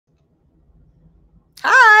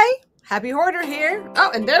Happy Hoarder here.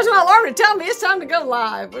 Oh, and there's my alarm to tell me it's time to go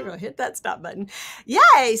live. We're going to hit that stop button.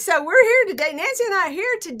 Yay. So we're here today. Nancy and I are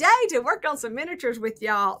here today to work on some miniatures with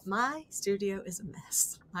y'all. My studio is a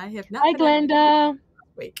mess. I have not Hi, been Glenda.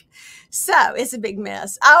 week. So it's a big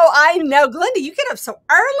mess. Oh, I know. Glenda, you get up so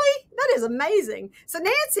early? That is amazing. So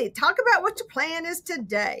Nancy, talk about what your plan is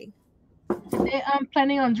today. Today I'm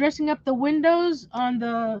planning on dressing up the windows on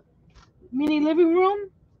the mini living room.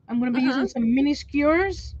 I'm going to be using some mini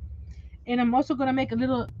skewers, and I'm also going to make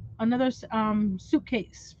another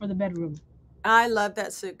suitcase for the bedroom. I love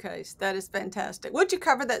that suitcase. That is fantastic. What'd you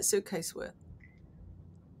cover that suitcase with?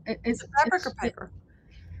 Is it fabric or paper?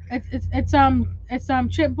 It's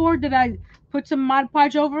chipboard that I put some Mod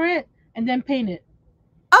Podge over it and then paint it.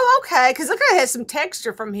 Oh, okay. Because look, it has some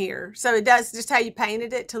texture from here, so it does just how you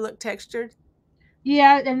painted it to look textured.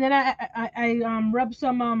 Yeah, and then I rub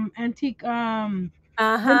some antique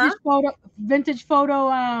vintage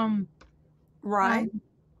photo right.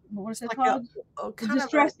 What's it like called? The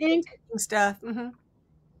distress ink stuff.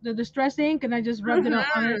 The distress ink, and I just rubbed it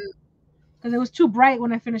on it because it was too bright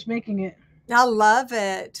when I finished making it. I love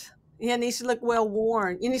it. Yeah, it needs to look well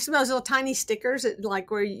worn. You need some of those little tiny stickers that,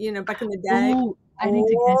 like, where back in the day. Ooh, I need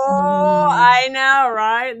to get some. I know,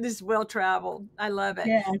 right? This is well traveled. I love it.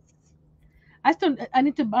 Yeah, I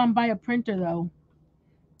need to buy a printer though.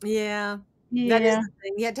 Yeah. Yeah. That is the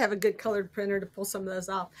thing. You have to have a good colored printer to pull some of those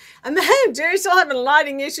off. Jerry's still having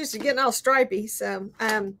lighting issues to getting all stripy. So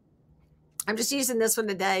I'm just using this one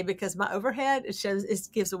today because my overhead, it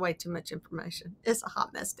gives away too much information. It's a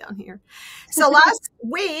hot mess down here. So last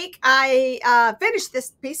week I finished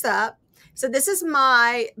this piece up. So this is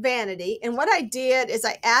my vanity. And what I did is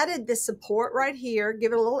I added this support right here,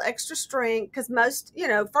 give it a little extra strength, because most,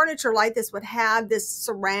 furniture like this would have this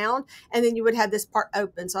surround, and then you would have this part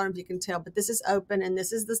open. So I don't know if you can tell, but this is open, and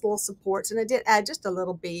this is this little supports. And I did add just a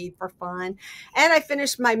little bead for fun. And I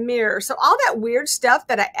finished my mirror. So all that weird stuff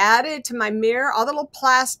that I added to my mirror, all the little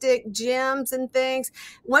plastic gems and things,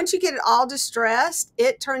 once you get it all distressed,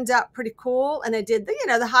 it turns out pretty cool. And I did the,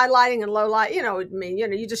 the highlighting and low light,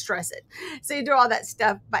 you distress it. So you do all that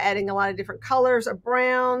stuff by adding a lot of different colors of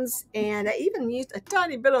browns. And I even used a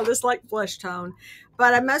tiny bit of this like flesh tone,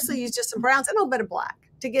 but I mostly used just some browns and a little bit of black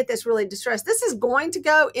to get this really distressed. This is going to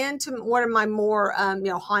go into one of my more,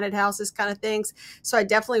 haunted houses kind of things. So I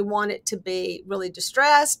definitely want it to be really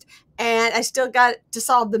distressed. And I still got to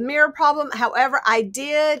solve the mirror problem. However, I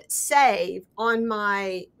did save on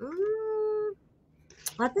my,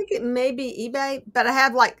 I think it may be eBay, but I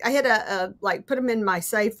have I had put them in my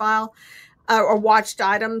save file or watched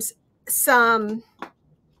items. It's a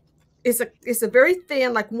very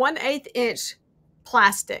thin, like 1/8 inch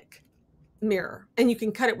plastic mirror, and you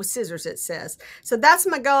can cut it with scissors, it says. So that's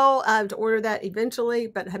my goal, to order that eventually,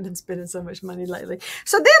 but I've been spending so much money lately.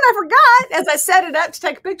 So then I forgot, as I set it up to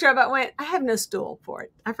take a picture of it, I have no stool for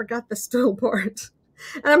it. I forgot the stool part.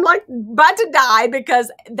 And I'm like about to die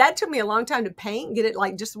because that took me a long time to paint, get it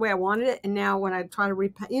like just the way I wanted it. And now when I try to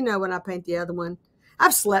repaint, when I paint the other one,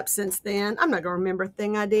 I've slept since then. I'm not going to remember a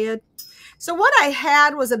thing I did. So what I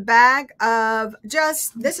had was a bag of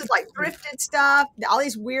this is like thrifted stuff, all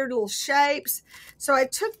these weird little shapes. So I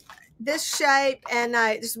took this shape and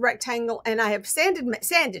this rectangle, and I have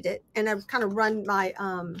sanded it, and I've kind of run my,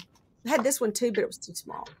 I had this one too, but it was too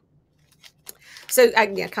small. So I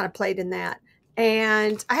kind of played in that.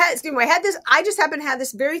 And I just happen to have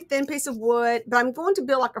this very thin piece of wood, but I'm going to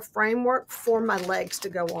build like a framework for my legs to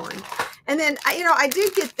go on. And then, I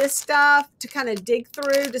did get this stuff to kind of dig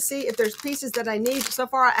through to see if there's pieces that I need. So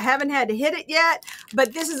far, I haven't had to hit it yet,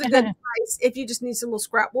 but this is a good price. If you just need some little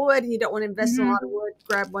scrap wood and you don't want to invest in a lot of wood,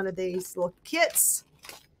 grab one of these little kits.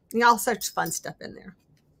 And all such fun stuff in there.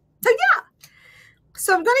 So yeah.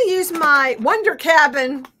 So I'm going to use my Wonder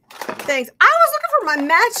Cabin things. I was looking for my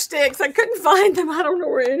matchsticks. I couldn't find them. I don't know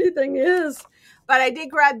where anything is. But I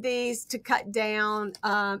did grab these to cut down.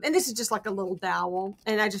 And this is just like a little dowel.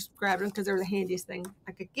 And I just grabbed them because they're the handiest thing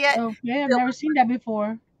I could get. Oh, yeah, I've never seen that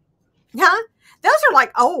before. Huh? Those are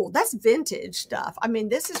like old. That's vintage stuff. I mean,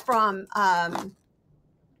 this is from, I've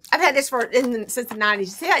had this since the 90s. You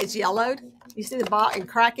see how it's yellowed? You see the bottom and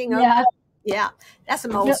cracking over? Yeah. Yeah. That's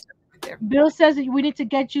some old stuff right there. Bill says that we need to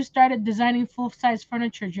get you started designing full-size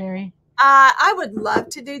furniture, Jerry. I would love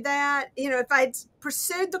to do that. If I'd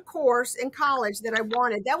pursued the course in college that I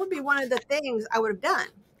wanted, that would be one of the things I would have done.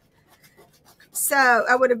 So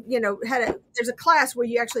I would have, there's a class where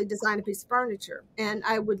you actually design a piece of furniture, and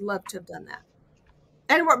I would love to have done that.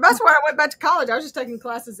 And that's why I went back to college. I was just taking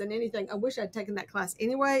classes in anything. I wish I'd taken that class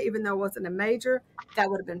anyway, even though it wasn't a major.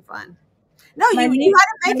 That would have been fun. No, you had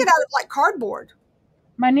to make it out of like cardboard.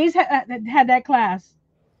 My niece had that class.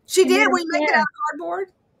 She She did. made We a make it out chair. of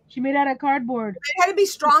cardboard. She made out of cardboard. It had to be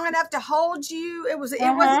strong enough to hold you. It was an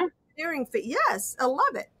Uh-huh. engineering feat. Yes, I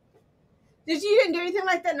love it. You didn't do anything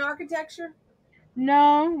like that in architecture?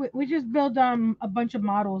 No, we just built a bunch of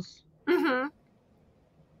models. Mm-hmm.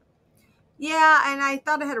 Yeah, and I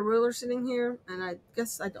thought I had a ruler sitting here, and I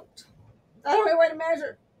guess I don't. I don't know way to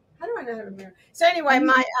measure. How do I know how to measure? So anyway, I'm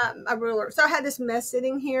my using a ruler. So I had this mess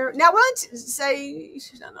sitting here. Now, let's say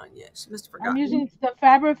she's not on yet. She must have I'm forgotten. using the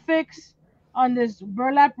fabric fix on this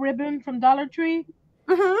burlap ribbon from Dollar Tree,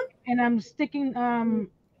 Mm-hmm. and I'm sticking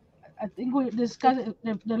I think we discussed it.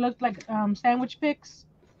 They look like sandwich picks.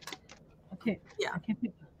 Okay, Yeah. I can't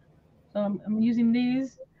pick. So I'm using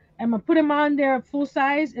these. I'm gonna put them on there full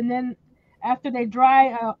size, and then after they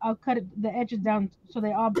dry, I'll cut the edges down so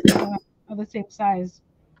they all are the same size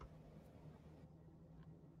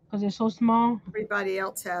because they're so small. Everybody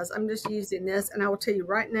else has. I'm just using this, and I will tell you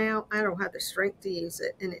right now, I don't have the strength to use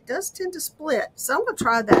it, and it does tend to split. So I'm gonna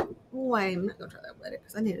try that. Wait, I'm not gonna try that with it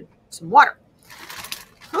because I needed some water.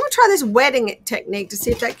 I'm gonna try this wetting technique to see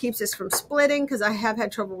if that keeps this from splitting because I have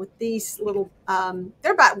had trouble with these little.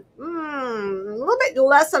 They're about a little bit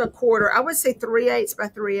less than a quarter. I would say 3/8 by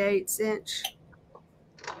 3/8 inch.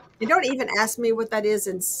 And don't even ask me what that is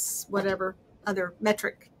in whatever other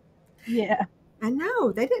metric. Yeah. I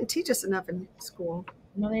know they didn't teach us enough in school.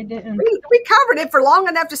 No, they didn't. We covered it for long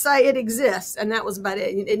enough to say it exists, and that was about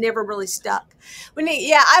it. It never really stuck.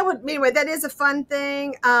 Yeah, I would anyway. That is a fun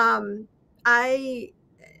thing. I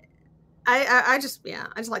I just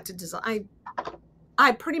like to design.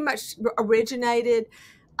 I pretty much originated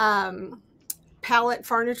pallet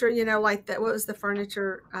furniture. You know, like that. What was the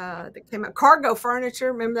furniture that came out? Cargo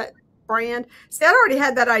furniture. Remember that brand? See, I already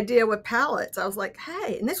had that idea with pallets. I was like,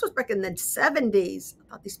 hey, and this was back in the 70s. I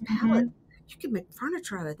thought these pallets, you could make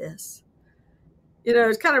furniture out of this. You know,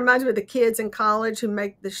 it kind of reminds me of the kids in college who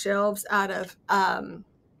make the shelves out of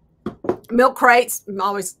milk crates. I'm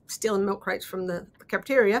always stealing milk crates from the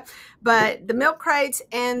cafeteria, but the milk crates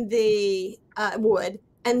and the wood,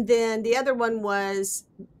 and then the other one was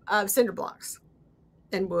cinder blocks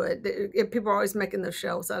and wood. People are always making those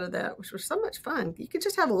shelves out of that, which was so much fun. You could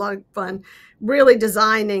just have a lot of fun really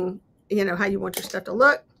designing, you know, how you want your stuff to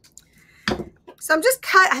look. So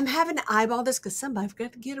I'm having to eyeball this because somebody's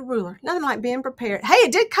got to get a ruler. Nothing like being prepared. Hey,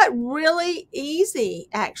 it did cut really easy,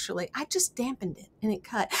 actually. I just dampened it and it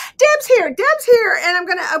cut. Deb's here, and I'm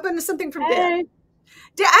going to open something from Deb. I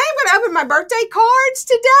am going to open my birthday cards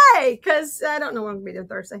today because I don't know what I'm going to be doing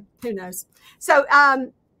Thursday. Who knows? So,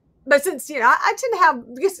 but since, you know, I tend to have,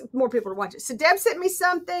 I guess, more people to watch it. So Deb sent me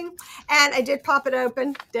something, and I did pop it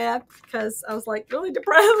open, Deb, because I was like really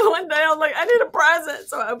depressed one day. I was like, I need a present.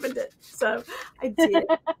 So I opened it. So I did.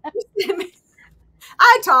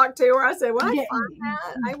 I talked to her. I said, when I find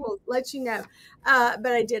that, I will let you know.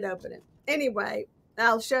 But I did open it. Anyway,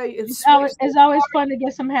 I'll show you. It's always fun to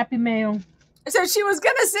get some happy mail. So she was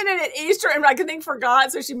going to send it at Easter, and I think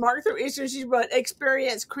forgot. So she marked through Easter. She wrote,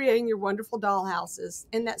 experience creating your wonderful doll houses.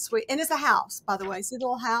 And that's sweet. And it's a house, by the way. See the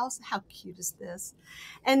little house? How cute is this?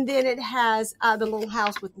 And then it has the little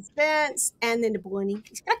house with the fence, and then the bunny.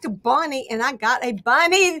 She's got the bunny, and I got a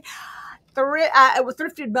bunny. It was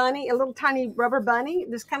thrifted bunny, a little tiny rubber bunny.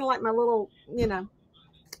 It's kind of like my little, you know,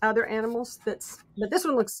 other animals. But this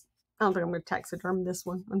one looks, I don't think I'm going to taxiderm this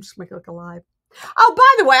one. I'm just going to make it look alive. Oh,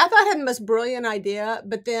 by the way, I thought I had the most brilliant idea,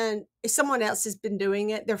 but then someone else has been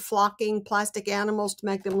doing it. They're flocking plastic animals to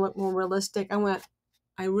make them look more realistic.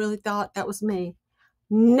 I really thought that was me.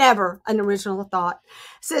 Never an original thought.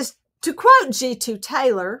 It says, to quote G2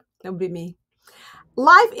 Taylor, that would be me,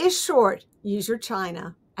 life is short. Use your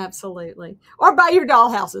china. Absolutely. Or buy your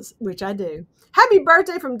dollhouses, which I do. Happy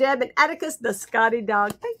birthday from Deb and Atticus, the Scotty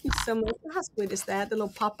dog. Thank you so much. How sweet is that? The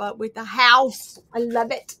little pop-up with the house. I love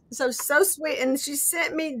it. So sweet. And she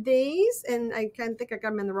sent me these, and I kind of think I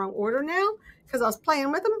got them in the wrong order now because I was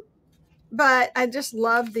playing with them. But I just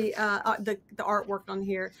love the artwork on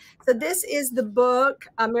here. So this is the book,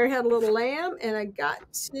 Mary Had a Little Lamb, and I got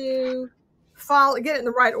to get it in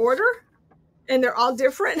the right order. And they're all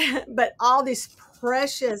different, but all these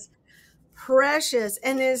precious.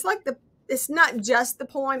 And it's not just the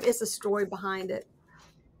poem, it's a story behind it.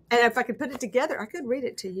 And if I could put it together, I could read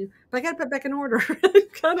it to you. But I got to put it back in order.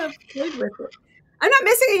 Kind of played with it. I'm not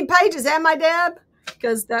missing any pages, am I, Deb?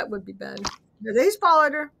 Because that would be bad. These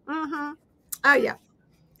followed her. Mm-hmm. Oh, yeah.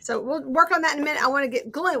 So we'll work on that in a minute. I want to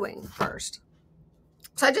get gluing first.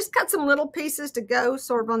 So I just cut some little pieces to go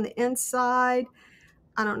sort of on the inside.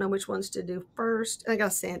 I don't know which ones to do first. I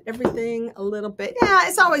got to sand everything a little bit. Yeah,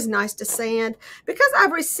 it's always nice to sand because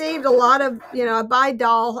I've received a lot of, I buy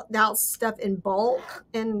doll stuff in bulk,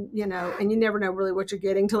 and, and you never know really what you're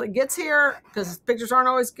getting till it gets here because pictures aren't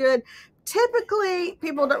always good. Typically,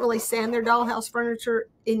 people don't really sand their dollhouse furniture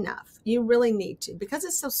enough. You really need to because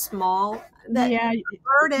it's so small that Yeah,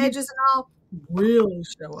 bird edges and all really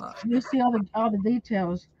show up. you see all the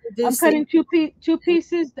details. You do I'm see. cutting two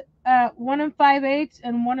pieces, 1 5/8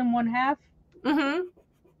 and 1 1/2 Mm-hmm.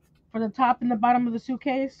 for the top and the bottom of the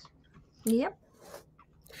suitcase. Yep.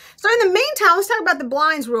 So in the meantime, let's talk about the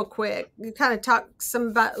blinds real quick. You kind of talk a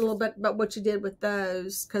little bit about what you did with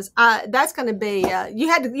those, because that's going to be you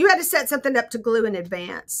had to set something up to glue in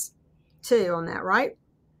advance too on that, right?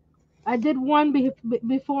 I did one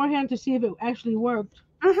beforehand to see if it actually worked.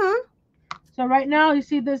 Mm-hmm. So right now, you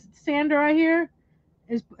see this sander right here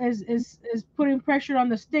is putting pressure on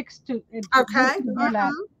the sticks to Okay. loosen the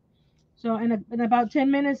burlap. Mm-hmm. So in about 10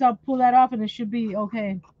 minutes, I'll pull that off and it should be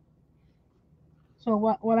okay. So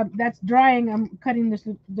while that's drying, I'm cutting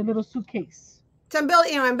the little suitcase. So I'm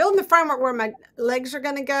building the framework where my legs are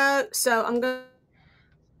going to go. So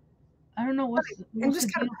I don't know I'm what's the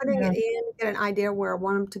just kind deal of putting it here. in, get an idea where I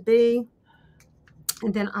want them to be,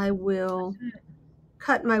 and then I will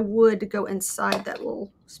cut my wood to go inside that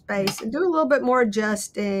little space and do a little bit more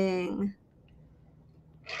adjusting.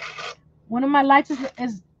 One of my lights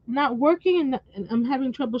is not working, and I'm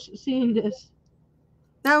having trouble seeing this.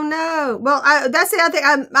 Oh no! Well, that's the other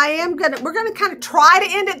thing. We're gonna kind of try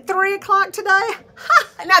to end at 3 o'clock today.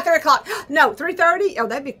 Not 3 o'clock. No, 3:30. Oh,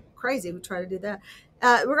 that'd be crazy. We try to do that.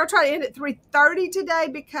 We're gonna try to end at 3:30 today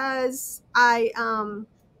because I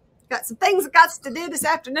got some things I got to do this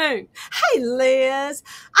afternoon. Hey, Liz,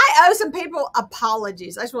 I owe some people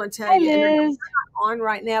apologies. I just want to tell Hi, you. And Liz. on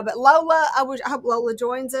right now, but Lola, I hope Lola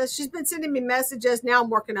joins us. She's been sending me messages. Now I'm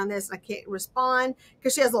working on this and I can't respond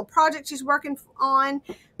because she has a little project she's working on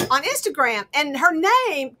Instagram, and her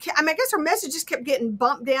name, I guess her message just kept getting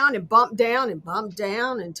bumped down and bumped down and bumped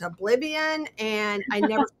down into oblivion, and I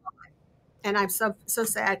never and I'm so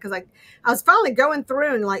sad because I was finally going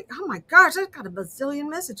through and like, oh my gosh, I've got a bazillion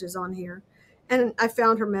messages on here. And I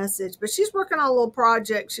found her message, but she's working on a little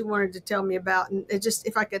project she wanted to tell me about, and it just,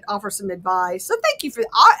 if I could offer some advice. So thank you for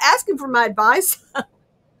asking for my advice.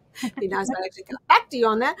 It'd be nice if I actually got back to you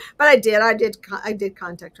on that, but I did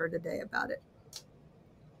contact her today about it.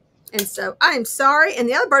 And so I am sorry. And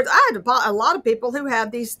the other birds, I had a lot of people who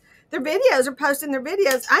have their videos are posting their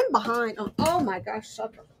videos. I'm behind on, oh my gosh,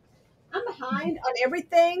 shut up. I'm behind on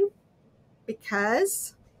everything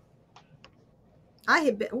because I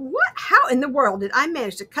have been, how in the world did I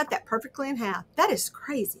manage to cut that perfectly in half? That is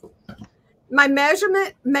crazy. My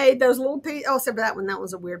measurement made those little pieces. Oh, except for that one. That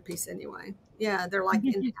was a weird piece anyway. Yeah, they're like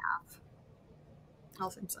in half.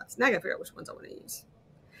 All same size. Now I gotta figure out which ones I want to use.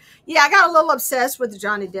 Yeah, I got a little obsessed with the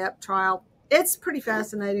Johnny Depp trial. It's pretty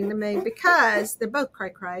fascinating to me because they're both cray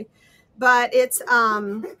cray, but it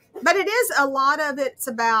is a lot of it's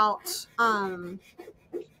about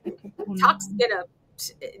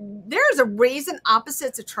there's a reason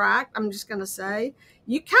opposites attract. I'm just gonna say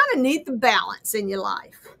you kind of need the balance in your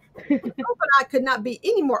life. Hope and I could not be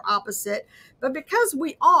any more opposite, but because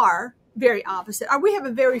we are very opposite, we have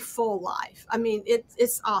a very full life. I mean,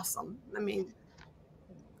 it's awesome. I mean,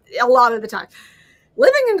 a lot of the time.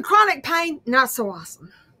 Living in chronic pain, not so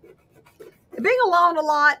awesome. Being alone a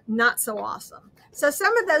lot, not so awesome. So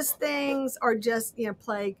some of those things are just,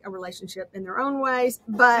 plague a relationship in their own ways.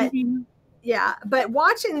 But yeah, but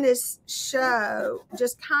watching this show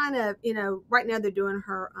just kind of, right now they're doing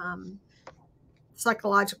her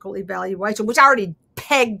psychological evaluation, which I already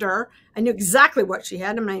pegged her. I knew exactly what she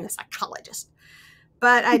had. I'm not even a psychologist.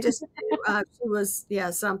 But I just knew she was,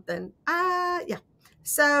 something. Yeah.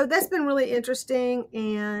 So that's been really interesting,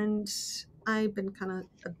 and I've been kind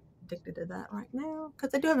of addicted to that right now because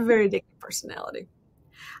I do have a very addictive personality.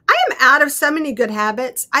 I am out of so many good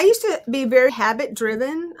habits. I used to be very habit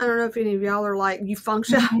driven. I don't know if any of y'all are like, you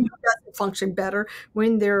function better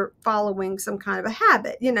when they're following some kind of a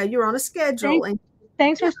habit. You're on a schedule.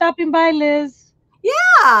 Thanks for stopping by, Liz. Yeah.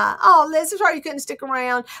 Oh, Liz, I'm sorry you couldn't stick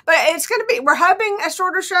around, but it's going to be, we're hoping a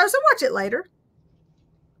shorter show, so watch it later.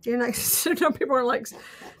 People are like,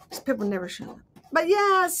 people never show up. But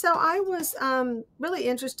yeah, so I was really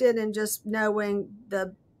interested in just knowing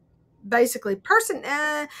the basically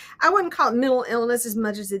I wouldn't call it mental illness as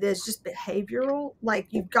much as it is just behavioral. Like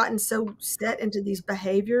you've gotten so set into these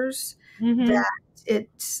behaviors that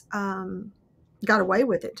it's got away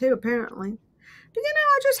with it too, apparently.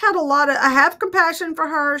 I just had I have compassion for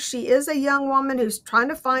her. She is a young woman who's trying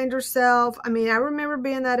to find herself. I mean, I remember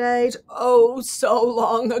being that age. Oh, so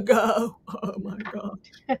long ago. Oh my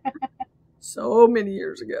gosh. So many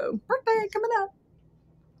years ago. Birthday coming up.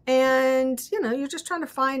 And, you're just trying to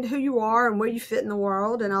find who you are and where you fit in the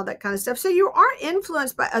world and all that kind of stuff. So you are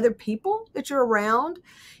influenced by other people that you're around.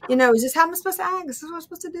 Is this how I'm supposed to act? Is this what I'm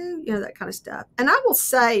supposed to do? That kind of stuff. And I will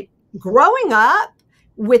say, growing up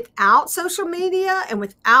without social media and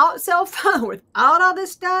without cell phone, without all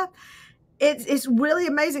this stuff, it's really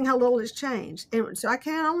amazing how little has changed. And so I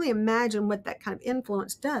can only imagine what that kind of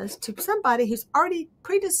influence does to somebody who's already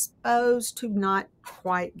predisposed to not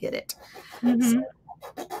quite get it. Mm-hmm. So,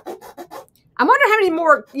 I wonder how many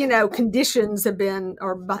more, conditions have been,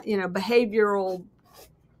 or, behavioral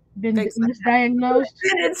been misdiagnosed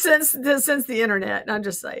since the internet. I'm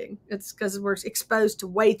just saying, it's because we're exposed to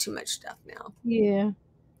way too much stuff now. Yeah.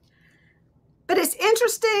 But it's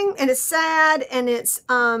interesting, and it's sad, and it's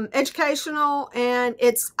educational, and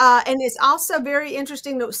it's also very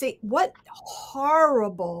interesting to see what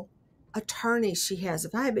horrible attorney she has.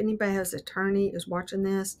 If anybody has an attorney is watching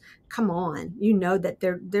this, come on, that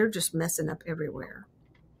they're just messing up everywhere.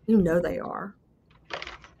 They are.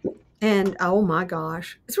 And oh my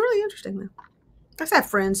gosh, it's really interesting though. I have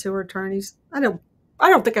friends who are attorneys. I don't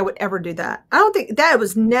think I would ever do that. I don't think that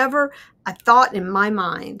was never a thought in my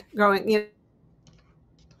mind growing,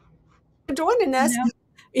 joining us. No.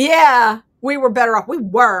 Yeah. We were better off. We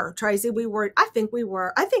were, Tracy. I think we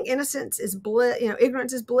were. I think innocence is bliss.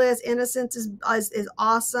 Ignorance is bliss. Innocence is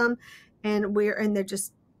awesome. And they're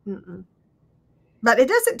just, But it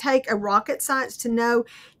doesn't take a rocket science to know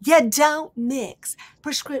you don't mix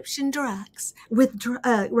prescription drugs with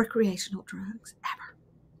recreational drugs ever.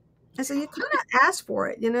 And so you kind of ask for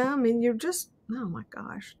it, I mean, you're just, oh my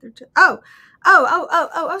gosh. They're just, I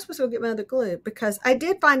was supposed to go get my other glue because I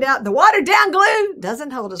did find out the watered down glue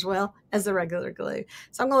doesn't hold as well as the regular glue.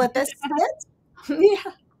 So I'm going to let that sit.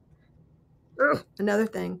 Yeah. Ugh, another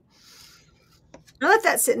thing. I'll let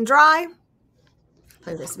that sit and dry.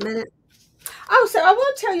 Play this a minute. Oh, so I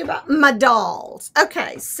want to tell you about my dolls.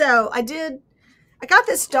 Okay, so I got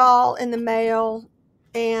this doll in the mail,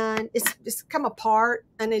 and it's come apart,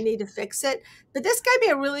 and I need to fix it. But this gave me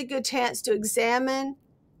a really good chance to examine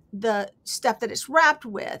the stuff that it's wrapped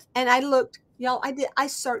with. And I looked, y'all, I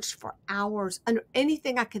searched for hours under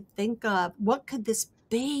anything I could think of. What could this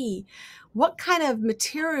be? What kind of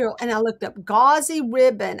material? And I looked up gauzy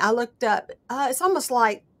ribbon. I looked up, it's almost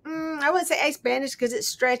like, I wouldn't say ace bandage because it's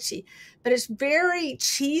stretchy, but it's very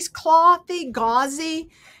cheeseclothy, gauzy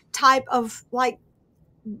type of like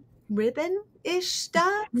ribbon-ish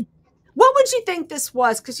stuff. What would you think this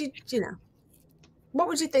was? Because what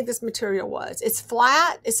would you think this material was? It's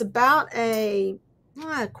flat. It's about a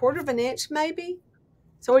quarter of an inch, maybe.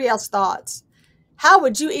 So what are y'all's thoughts? How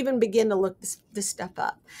would you even begin to look this stuff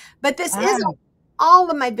up? But this is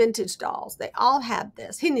all of my vintage dolls. They all have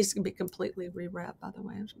this. He needs to be completely rewrapped, by the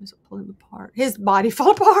way. I'm just going to pull him apart. His body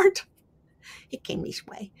fell apart. He came this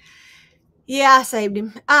way. Yeah, I saved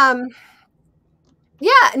him.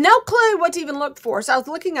 Yeah, no clue what to even look for. So I was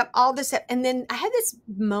looking up all this, and then I had this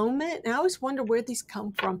moment, and I always wonder where these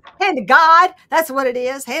come from. Hand to God. That's what it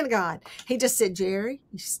is. Hand to God. He just said, Geri,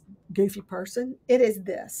 you goofy person, it is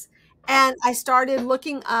this. And I started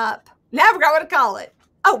looking up. Now I forgot what to call it.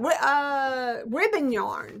 Oh, ribbon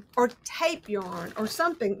yarn or tape yarn or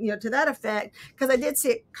something, to that effect, because I did see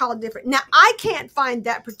it called different. Now, I can't find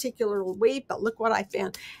that particular weave, but look what I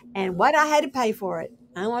found and what I had to pay for it.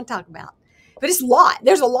 I don't want to talk about. But it's a lot.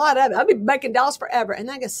 There's a lot of it. I'll be making dolls forever,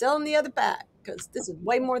 and I can sell them the other pack because this is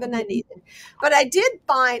way more than I needed. But I did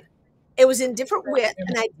find it was in different width,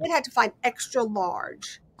 and I did have to find extra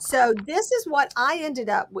large. So this is what I ended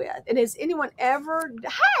up with. And has anyone ever,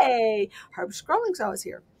 hey, Herb Scrolling's always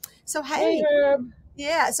here. So, hey,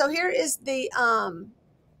 yeah. So here is the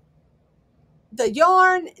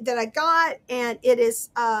yarn that I got, and it is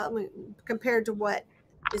compared to what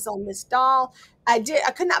is on this doll. I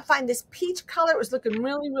could not find this peach color. It was looking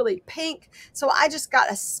really, really pink. So I just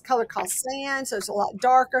got a color called sand. So it's a lot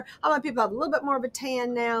darker. I want people to have a little bit more of a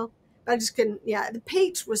tan now, but I just couldn't. Yeah, the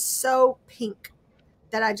peach was so pink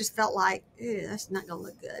that I just felt like, that's not going to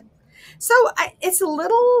look good. So it's a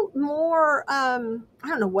little more, I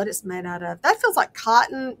don't know what it's made out of. That feels like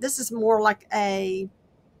cotton. This is more like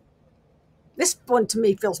this one to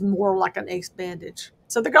me feels more like an ace bandage.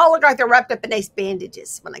 So they're going to look like they're wrapped up in ace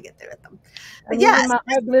bandages when I get there with them. But yeah. My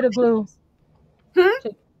art glitter glue.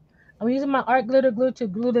 I'm using my art glitter glue to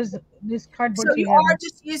glue this cardboard together. So you are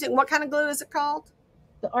just using, what kind of glue is it called?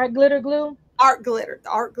 The art glitter glue. Art glitter. The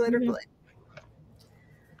art glitter glue.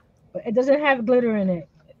 But it doesn't have glitter in it.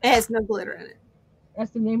 It has no glitter in it.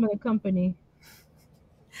 That's the name of the company.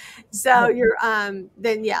 So But you're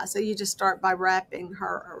then yeah, so you just start by wrapping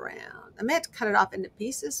her around. I may have to cut it off into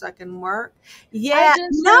pieces so I can work. I Yeah,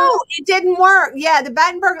 just no, it didn't work. Yeah, the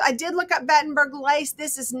Battenberg, I did look up Battenberg lace.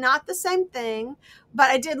 This is not the same thing, but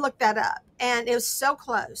I did look that up. And it was so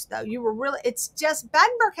close though. You were really, it's just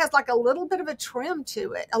Battenberg has like a little bit of a trim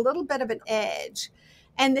to it, a little bit of an edge.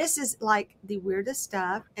 And this is like the weirdest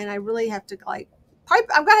stuff. And I really have to like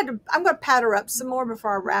I'm gonna pat her up some more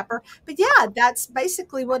before I wrap her. But yeah, that's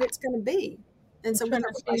basically what it's gonna be. And I'm so we trying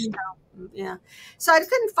have to a brush see. towel. Yeah. So I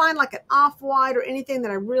couldn't find like an off-white or anything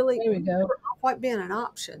that I really There we go. off-white being an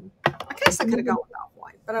option. I guess I could have gone with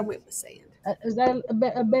off-white, but I went with sand. Is that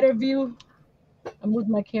a better view? I moved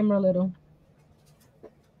my camera a little.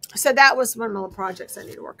 So that was one of my projects I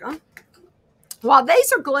need to work on. While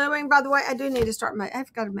these are gluing, by the way, I do need to start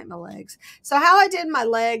I've got to make my legs. So how I did my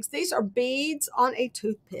legs, these are beads on a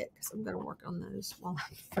toothpick. So I'm going to work on those while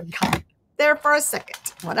I forgot there for a second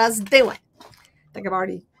what I was doing. I think I've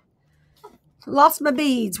already lost my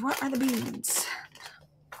beads. Where are the beads?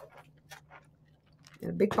 Got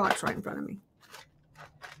a big box right in front of me.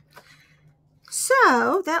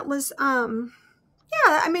 So that was, yeah,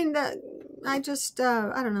 I mean, I just,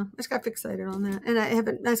 I don't know. I just got fixated on that. And I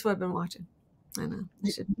haven't, that's what I've been watching. I know.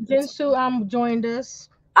 Jinsu joined us.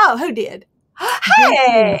 Oh, who did? Jinsu.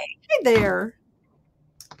 Hey there.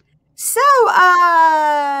 So,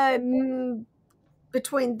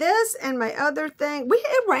 between this and my other thing,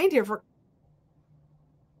 it rained here for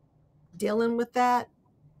dealing with that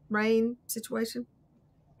rain situation.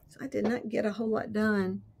 So I did not get a whole lot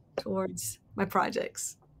done towards my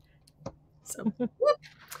projects. So,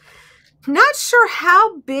 not sure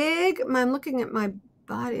how big. I'm looking at my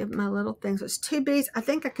body of my little things. It's 2 beads. I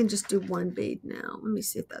think I can just do 1 bead now. Let me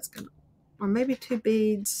see if that's gonna, or maybe 2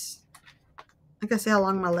 beads. I gotta see how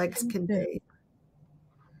long my legs can be.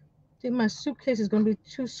 I think my suitcase is going to be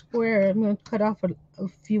too square. I'm going to cut off a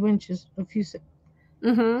few inches,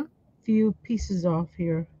 few pieces off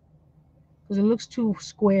here because it looks too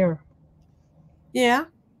square. Yeah.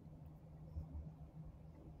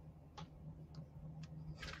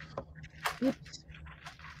 Oops.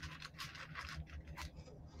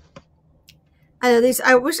 I know these.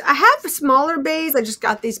 I wish I have smaller beads. I just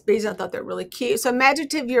got these beads. I thought they're really cute. So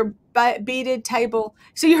imaginative your beaded table.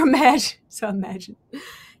 So you're imagine. So imagine.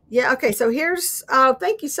 Yeah. Okay. So here's.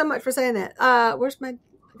 Thank you so much for saying that. Where's my?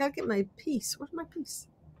 I gotta get my piece. Where's my piece?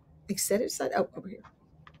 I set it aside. Oh, over here.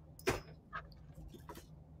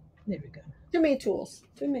 There we go. Too many tools.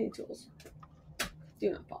 Too many tools. Do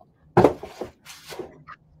not fall.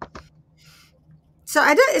 So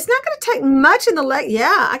it's not going to take much in the leg.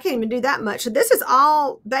 Yeah, I can't even do that much. So this is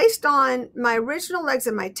all based on my original legs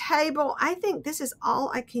and my table. I think this is all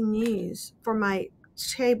I can use for my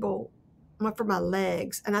table, for my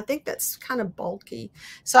legs. And I think that's kind of bulky.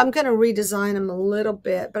 So I'm going to redesign them a little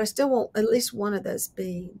bit, but I still want at least one of those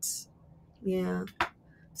beads. Yeah.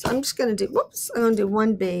 So I'm just going to do, whoops, I'm going to do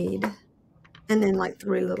 1 bead and then like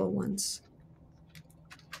 3 little ones.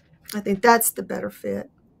 I think that's the better fit.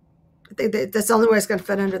 I think that's the only way it's going to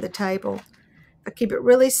fit under the table. I keep it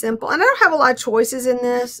really simple. And I don't have a lot of choices in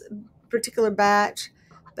this particular batch,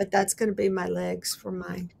 but that's going to be my legs for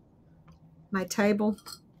my table.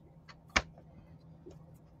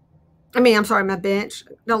 I mean, I'm sorry, my bench.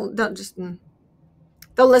 Don't listen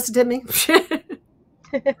to me.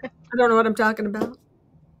 I don't know what I'm talking about.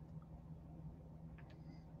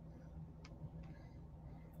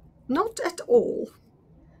 Not at all.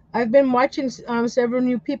 I've been watching several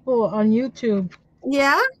new people on YouTube.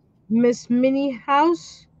 Yeah? Miss Minnie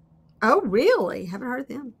House. Oh, really? Haven't heard of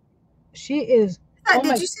them. She is.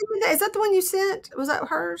 Did you send me that? Is that the one you sent? Was that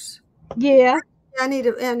hers? Yeah. I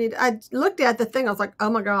looked at the thing. I was like, oh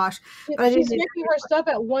my gosh. But she's making her stuff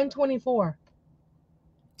at 124.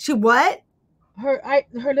 She what? Her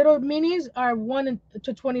little minis are 1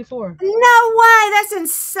 to 24. No way. That's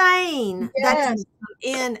insane. Yes. That's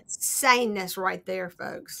insaneness right there,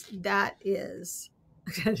 folks. That is.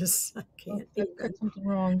 I can't. I got something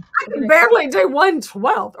wrong. I can barely do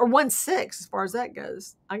 1/12 or 1/6 as far as that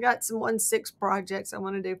goes. I got some 1/6 projects I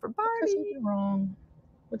want to do for Barbie. I got something wrong.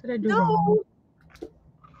 What did I do wrong?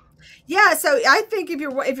 Yeah, so I think if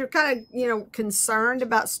you're kind of concerned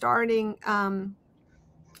about starting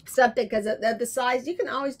something because of the size, you can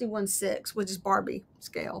always do 1/6, which is Barbie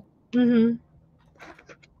scale. Mm-hmm.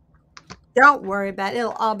 Don't worry about it.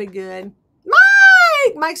 It'll all be good.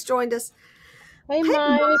 Mike's joined us. Hey,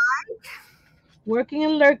 Mike. Working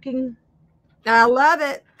and lurking. I love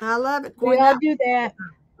it. I love it. We all do that.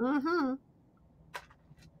 Mm-hmm.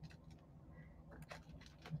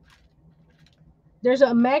 There's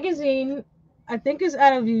a magazine, I think it's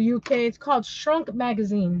out of the UK. It's called Shrunk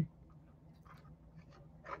Magazine.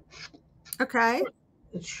 Okay.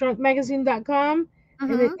 Shrunkmagazine.com, and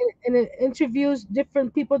Mm-hmm. it interviews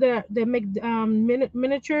different people that make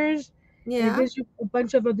miniatures, and it Yeah. gives you a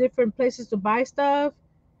bunch of different places to buy stuff.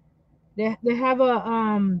 They have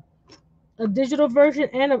a digital version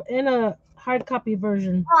and a hard copy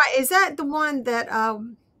version. Right. Is that the one that how'd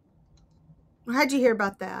you hear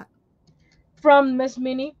about that? From Miss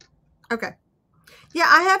Minnie. Okay. Yeah,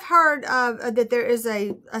 I have heard that there is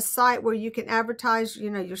a site where you can advertise,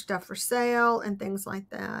 your stuff for sale and things like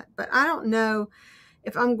that. But I don't know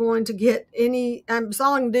if I'm going to get any. It's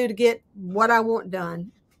all I can do to get what I want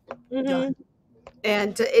done, Mm-hmm. done,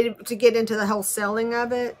 and to get into the whole selling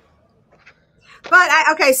of it. But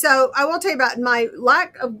okay, so I will tell you about my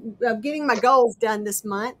lack of getting my goals done this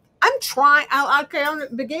month. I'm trying. Okay, on the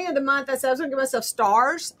beginning of the month, I said I was going to give myself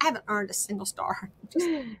stars. I haven't earned a single star. Just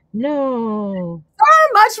No.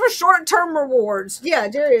 so much for short-term rewards. Yeah,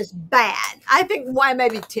 Jerry is bad. I think why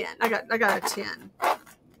maybe 10. I got a 10.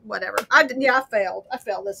 Whatever. I failed. I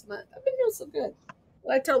failed this month. I've been doing so good.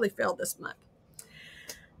 But I totally failed this month.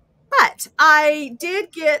 But I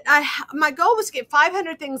did get my goal was to get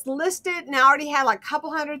 500 things listed. Now I already had like a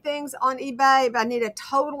couple hundred things on eBay, but I need a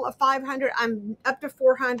total of 500. I'm up to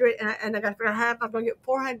 400 and I got to figure out how I'm going to get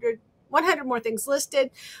 100 more things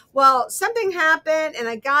listed. Well, something happened and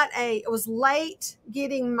it was late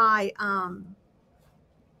getting my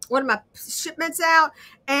one of my shipments out,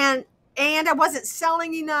 and I wasn't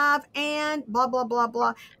selling enough, and blah blah blah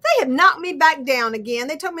blah. They have knocked me back down again.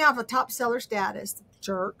 They took me off of top seller status.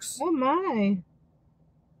 Jerks. Oh my.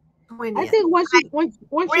 I Poignant. think I once you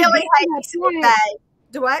really get to hate that me so point, bad.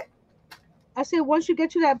 Do what? I said once you get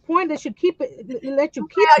to that point, they should keep it. Let you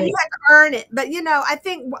keep Well, you it. have to earn it. But I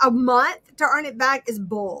think a month to earn it back is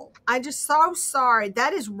bull. I just so sorry.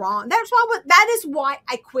 That is wrong. That is why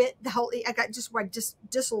I quit the whole I got just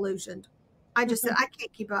disillusioned. I just said I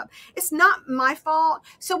can't keep up. It's not my fault.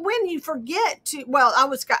 So when you forget to, well, I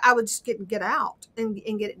would just get out and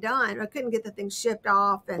get it done. I couldn't get the thing shipped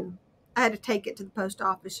off, and I had to take it to the post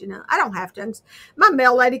office. I don't have to. My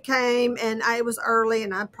mail lady came, and it was early,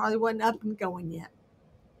 and I probably wasn't up and going yet.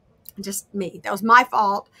 Just me. That was my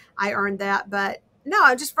fault. I earned that, but no,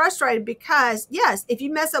 I'm just frustrated because yes, if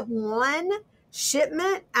you mess up one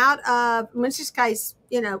shipment out of, in this case,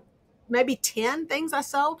 maybe 10 things I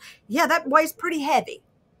sold, yeah, that weighs pretty heavy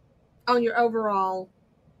on your overall,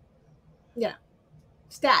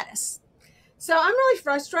 status. So I'm really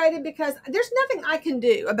frustrated because there's nothing I can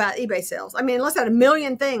do about eBay sales. I mean, unless I had a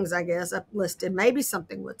million things, I guess, up listed, maybe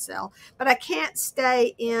something would sell, but I can't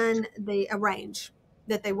stay in the range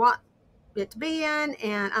that they want it to be in,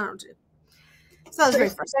 and I don't do. So it's very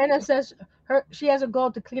frustrating. Anna says she has a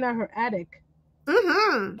goal to clean out her attic.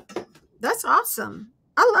 That's awesome.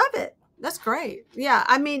 I love it. That's great. Yeah,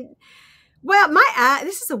 I mean, well,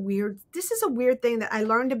 this is a weird thing that I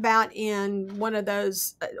learned about in one of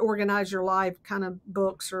those organize your life kind of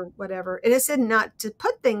books or whatever. And it said not to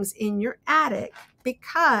put things in your attic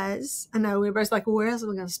because I know everybody's like, well, where else are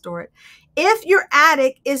we going to store it? If your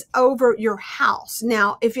attic is over your house.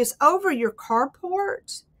 Now, if it's over your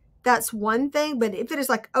carport, that's one thing. But if it is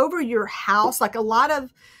like over your house, like a lot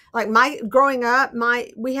of like growing up,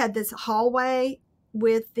 we had this hallway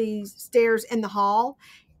with the stairs in the hall.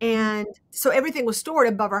 And so everything was stored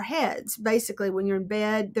above our heads. Basically, when you're in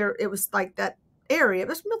bed, it was like that area. It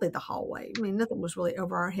was really the hallway. I mean, nothing was really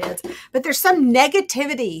over our heads. But there's some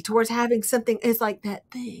negativity towards having something. It's like that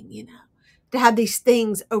thing, to have these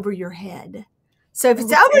things over your head. So if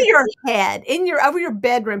it's over your head, over your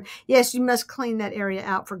bedroom, yes, you must clean that area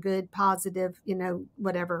out for good, positive,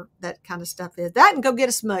 whatever that kind of stuff is. That and go get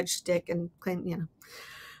a smudge stick and clean,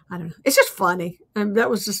 I don't know. It's just funny. And that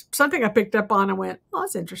was just something I picked up on and went, oh,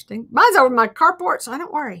 that's interesting. Mine's over my carport, so I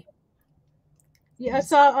don't worry. Yeah, I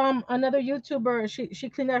saw another YouTuber. She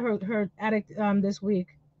cleaned out her attic this week.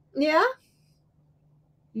 Yeah.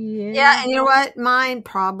 Yeah. Yeah, and you know what? Mine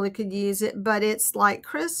probably could use it, but it's like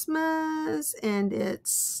Christmas and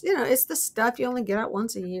it's, it's the stuff you only get out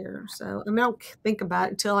once a year. So I mean, I don't think about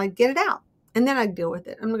it until I get it out. And then I deal with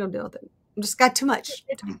it. I'm not gonna deal with it. I just got too much.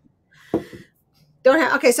 Don't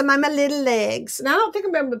have okay, so my little legs. Now I don't think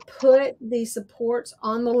I'm able to put the supports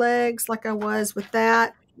on the legs like I was with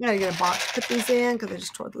that. I gotta get a box to put these in because I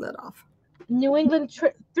just tore the lid off. New England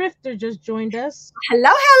thrifter just joined us. Hello,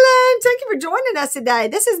 Helen. Thank you for joining us today.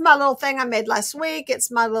 This is my little thing I made last week.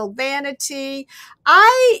 It's my little vanity.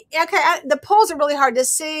 The poles are really hard to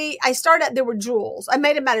see. I started out, there were jewels. I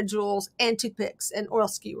made them out of jewels and toothpicks and oil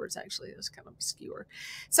skewers, actually. It was kind of a skewer.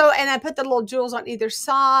 So, and I put the little jewels on either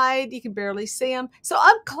side. You can barely see them. So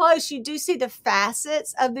up close, you do see the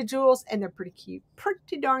facets of the jewels, and they're pretty cute.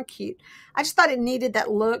 Pretty darn cute. I just thought it needed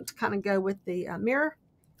that look to kind of go with the mirror.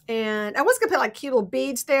 And I was going to put like cute little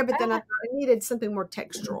beads there, but then I thought I needed something more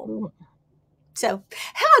textural. So,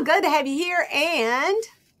 hello, good to have you here. And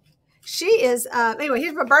she is, anyway,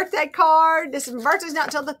 here's my birthday card. My birthday's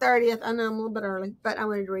not till the 30th. I know I'm a little bit early, but I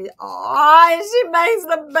wanted to read it. Oh, she makes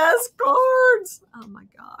the best cards. Oh my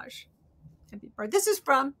gosh. Happy birthday. This is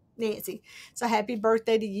from Nancy. So, happy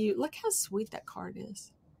birthday to you. Look how sweet that card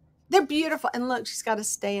is. They're beautiful. And look, she's got a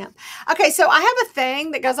stamp. Okay, so I have a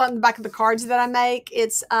thing that goes on the back of the cards that I make.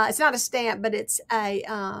 It's not a stamp, but it's a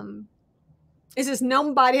it says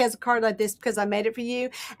nobody has a card like this because I made it for you.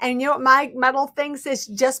 And you know what my little thing says?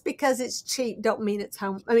 Just because it's cheap don't mean it's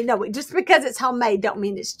home. I mean, no, just because it's homemade don't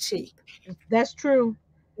mean it's cheap. That's true.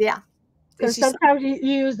 Yeah. Because sometimes you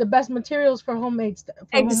use the best materials for homemade stuff.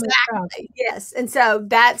 Exactly. Yes. And so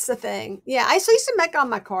that's the thing. Yeah. I used to make all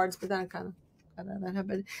my cards, but then I kind of that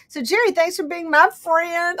happened. So Geri, thanks for being my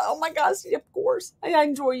friend. Oh my gosh, of course. I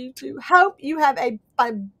enjoy you too. Hope you have a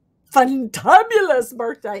fantabulous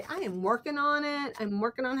birthday. I am working on it. I'm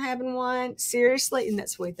working on having one. Seriously, isn't that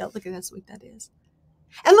sweet? Look at how sweet that is.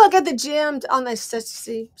 And look at the gem on this. So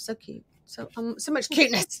cute. So much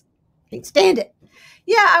cuteness. Can't stand it.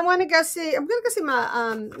 Yeah, I want to go see. I'm gonna go see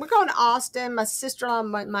my. We're going to Austin. My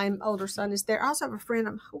sister-in-law, my older son is there. I also have a friend.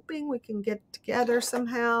 I'm hoping we can get together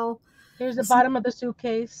somehow. Here's the bottom of the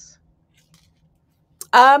suitcase.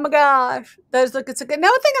 Oh my gosh. It's a good.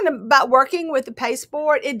 Another thing about working with the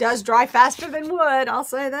pasteboard, it does dry faster than wood. I'll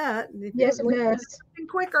say that. Yes, it does.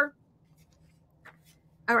 Quicker.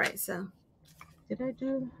 All right, so. Did I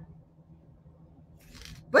do?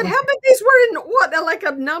 But how about these were in what? Like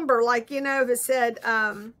a number, like, if it said,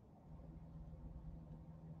 no,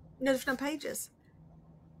 there's no pages.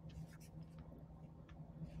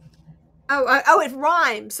 Oh, it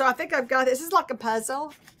rhymes. So I think I've got this. This is like a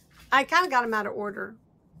puzzle. I kind of got them out of order.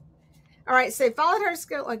 All right. So followed her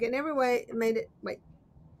skill. Like in every way, made it. Wait,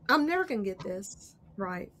 I'm never going to get this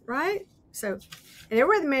right. Right. So, and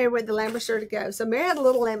everywhere that Mary went, the lamb was sure to go. So Mary had a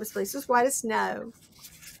little lamb that was just white as snow.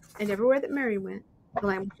 And everywhere that Mary went, the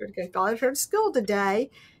lamb was sure to go. Followed her to school today.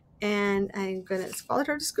 And I'm going to follow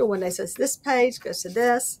her to school one day. So it's this page goes to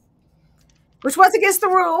this, which was against the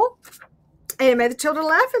rule. And it made the children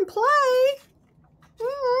laugh and play. Too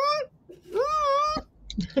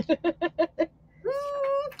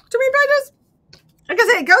many pages. Like I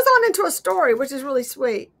said, it goes on into a story, which is really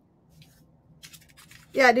sweet.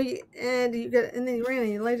 Yeah, and then he ran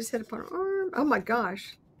and he laid his head upon her arm. Oh my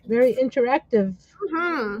gosh. Very interactive.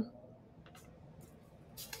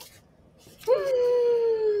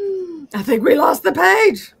 I think we lost the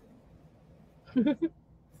page.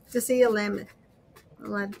 To see a lamb.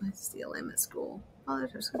 See a lamb at school.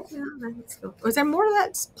 Was there more to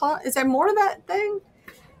that plot? Is there more to that thing?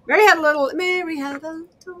 Mary had a little. It made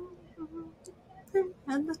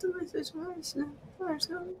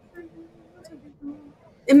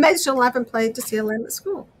children laugh and play to see a lamb at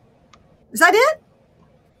school. Is that it?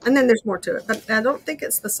 And then there's more to it, but I don't think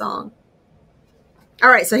it's the song. All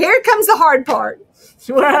right, so here comes the hard part.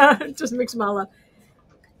 It just makes my laugh.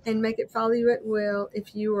 And make it follow you at will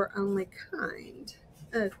if you are only kind.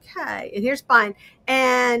 Okay, and here's fine.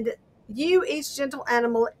 And you, each gentle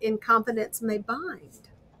animal in confidence may bind.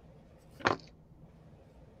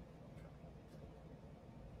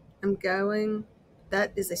 I'm going.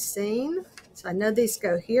 That is a scene. So I know these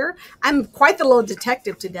go here. I'm quite the little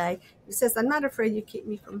detective today. He says, I'm not afraid you keep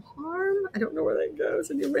me from harm. I don't know where that goes.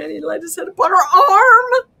 And he ran and laid his head upon her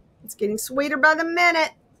arm. It's getting sweeter by the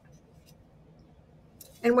minute.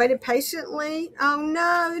 And waited patiently. Oh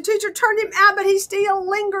no, the teacher turned him out, but he still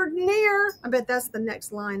lingered near. I bet that's the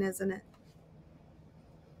next line, isn't it?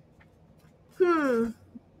 And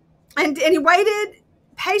he waited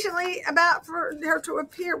patiently about for her to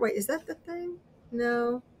appear. Wait, is that the thing?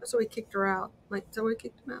 No. So he kicked her out. Like, so he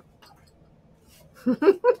kicked him out.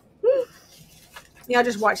 Yeah, I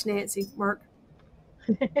just watched Nancy work.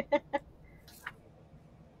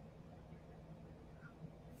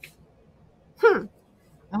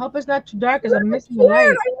 I hope it's not too dark because I'm missing the light.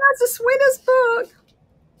 That's the sweetest book.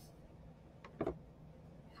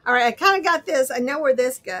 All right, I kind of got this. I know where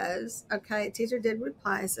this goes. Okay, teacher did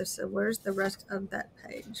reply. So where's the rest of that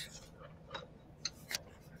page?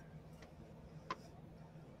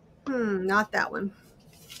 Not that one.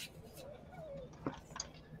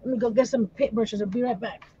 Let me go get some paintbrushes. I'll be right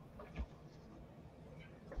back.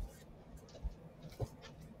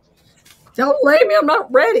 Don't blame me. I'm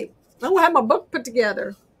not ready. I don't have my book put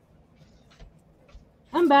together.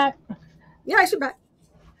 I'm back. Yeah, I should back.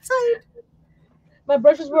 Saved. My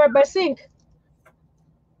brushes were at my sink,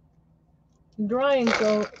 drying,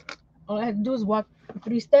 so all I had to do is walk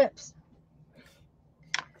 3 steps.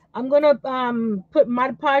 I'm gonna put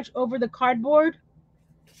Mod Podge over the cardboard.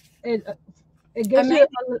 It gives you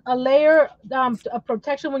a layer of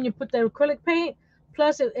protection when you put the acrylic paint.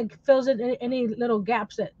 Plus, it fills in any little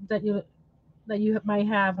gaps that you might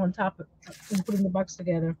have on top of putting the box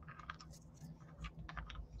together.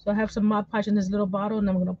 So I have some Mod Podge in this little bottle, and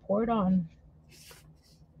I'm gonna pour it on.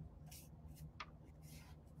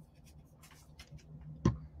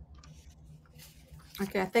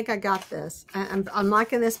 Okay, I think I got this. I'm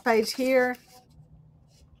liking this page here.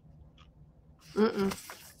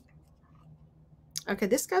 Okay,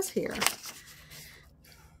 this goes here.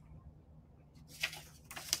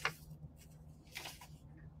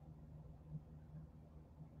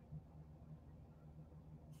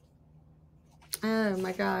 Oh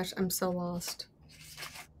my gosh, I'm so lost.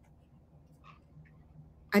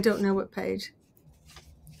 I don't know what page.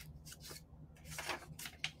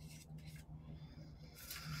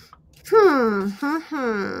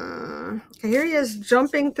 Okay, here he is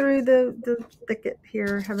jumping through the thicket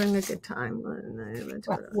here, having a good time.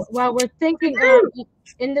 While we're thinking,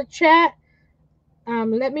 in the chat,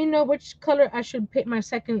 let me know which color I should paint my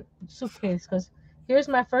second suitcase, because here's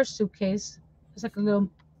my first suitcase. It's like a little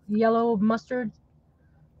yellow mustard.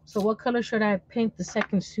 So what color should I paint the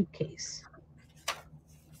second suitcase?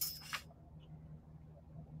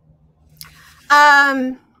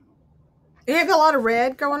 You have a lot of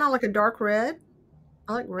red going on, like a dark red.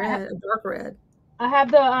 I like red, a dark red. I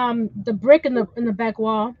have the brick in the back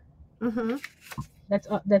wall.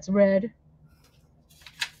 That's red.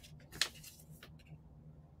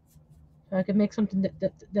 So I can make something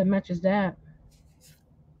that matches that.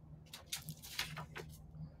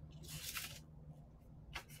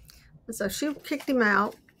 So she kicked him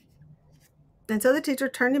out, and so the teacher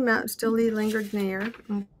turned him out, and still he lingered near.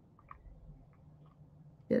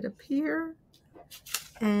 It appear,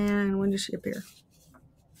 and when does she appear?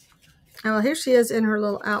 Oh, well, here she is in her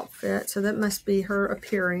little outfit, so that must be her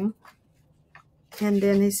appearing. And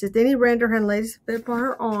then he said, then he ran to her and laid his bit upon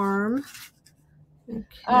her arm.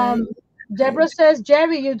 Okay. Deborah says,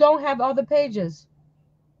 Jerry, you don't have all the pages.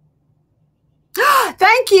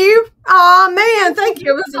 Thank you. Oh man, thank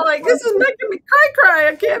you. It was like, this is making me cry.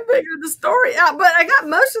 I can't figure the story out, but I got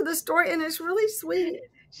most of the story, and it's really sweet.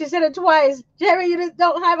 She said it twice. Jerry, you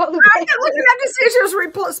don't have all the pages. I kept looking at to see if she was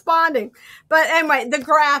responding. But anyway, the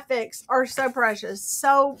graphics are so precious.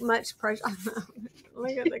 So much precious.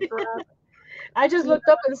 Look at the graphics. I just looked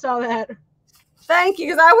up and saw that. Thank you,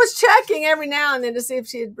 because I was checking every now and then to see if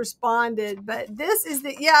she had responded. But this is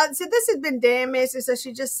so this had been damaged, and so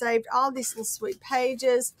she just saved all these little sweet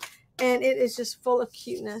pages, and it is just full of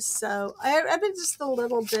cuteness. So I've been just a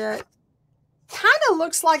little bit, kind of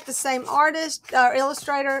looks like the same artist or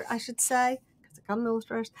illustrator, I should say, because I call them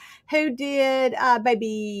illustrators, who did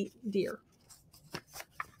Baby Deer.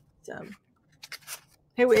 So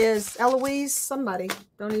who is Eloise somebody?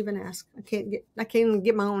 Don't even ask. I can't even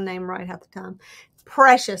get my own name right half the time.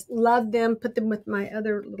 Precious. Love them. Put them with my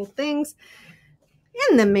other little things.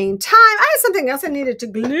 In the meantime, I had something else I needed to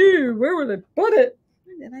glue. Where would I put it?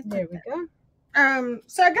 There we go.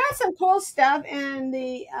 So I got some cool stuff in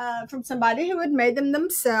the from somebody who had made them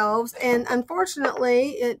themselves, and unfortunately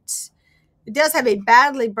it does have a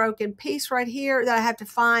badly broken piece right here that I have to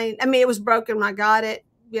find. I mean, it was broken when I got it,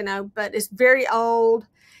 you know, but it's very old,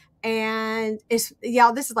 and it's,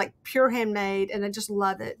 y'all, this is like pure handmade, and I just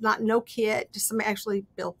love it. No kit, just somebody actually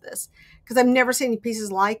built this, because I've never seen any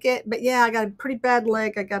pieces like it. But yeah, I got a pretty bad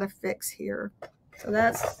leg I got to fix here, so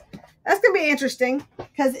that's gonna be interesting,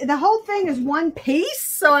 because the whole thing is one piece,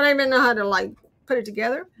 so I don't even know how to like put it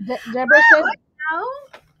together. Deborah says, no,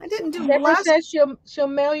 I didn't do. Deborah says she'll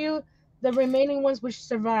mail you the remaining ones which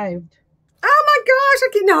survived. Oh my gosh!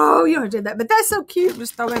 Okay, no, you don't do that, but that's so cute.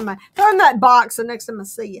 Just throw in that box so next time I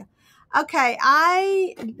see you. Okay,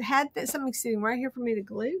 I had something sitting right here for me to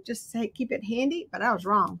glue, just to keep it handy, but I was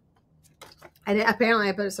wrong. Apparently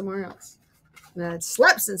I put it somewhere else. And it's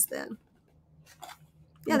slept since then.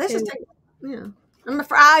 Yeah, this is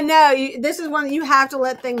I know this is one that you have to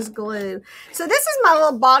let things glue. So this is my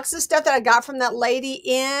little box of stuff that I got from that lady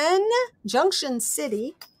in Junction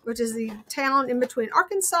City, which is the town in between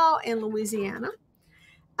Arkansas and Louisiana,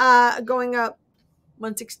 going up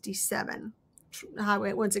 167.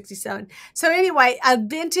 Highway 167. So anyway, a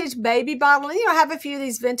vintage baby bottle. You know, I have a few of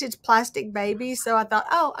these vintage plastic babies. So I thought,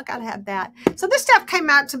 oh, I gotta have that. So this stuff came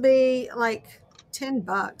out to be like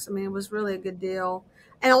 $10. I mean, it was really a good deal.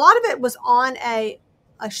 And a lot of it was on a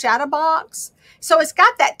shadow box. So it's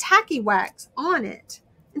got that tacky wax on it.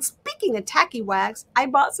 And speaking of tacky wax, I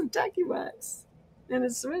bought some tacky wax. And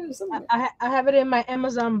it's really something. I have it in my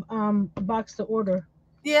Amazon box to order.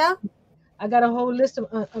 Yeah. I got a whole list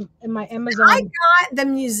of in my Amazon. I got the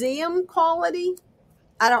museum quality.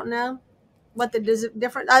 I don't know what the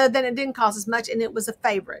difference, other than it didn't cost as much, and it was a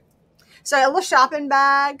favorite. So a little shopping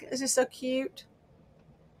bag. It's just so cute.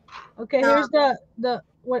 Okay, here's the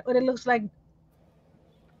what it looks like.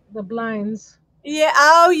 The blinds. Yeah.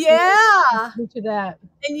 Oh yeah. Into that.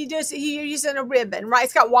 And you're using a ribbon, right?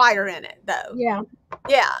 It's got wire in it though. Yeah.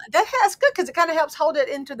 Yeah, that's good because it kind of helps hold it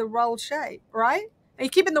into the roll shape, right? Are you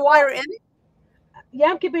keeping the wire in it? Yeah,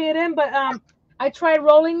 I'm keeping it in, but I tried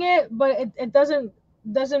rolling it, but it doesn't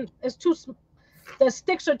it's too, the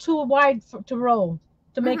sticks are too wide to roll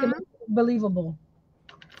to make it believable.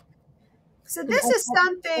 So this is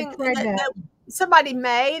something that somebody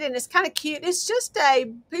made, and it's kind of cute. It's just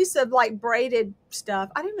a piece of like braided stuff.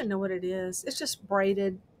 I don't even know what it is. It's just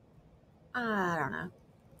braided. I don't know.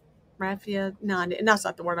 Raffia. No, that's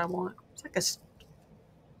not the word I want. It's like a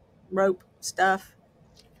rope stuff.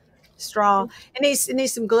 Straw. It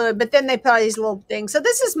needs some glue, but then they put all these little things. So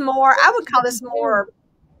this is more, I would call this more,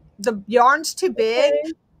 the yarn's too big.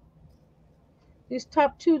 Okay. These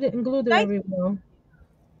top two didn't glue there very well.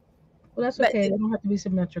 Well, that's okay. They don't have to be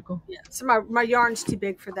symmetrical. Yeah. So my yarn's too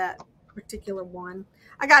big for that particular one.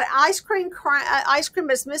 I got ice cream,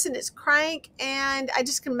 but it's missing its crank, and I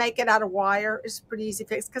just can make it out of wire. It's pretty easy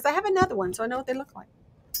fix because I have another one, so I know what they look like.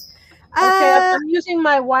 Okay, I'm using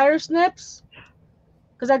my wire snips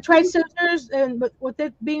because I tried scissors, and with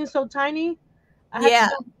it being so tiny, I have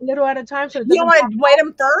to do a little at a time. So you want to wet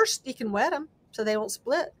them first. You can wet them so they won't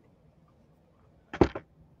split.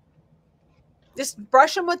 Just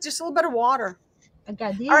brush them with just a little bit of water. I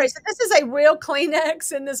got these. All right, so this is a real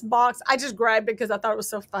Kleenex in this box. I just grabbed it because I thought it was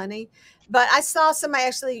so funny. But I saw somebody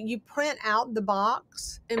actually, you print out the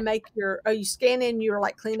box and make you scan in your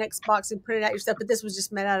like Kleenex box and print it out yourself. But this was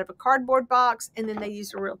just made out of a cardboard box, and then they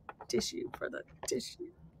used a real tissue for the tissue.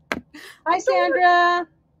 Hi, Sandra.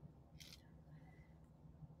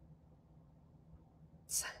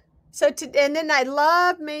 And then I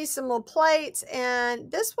love me some little plates, and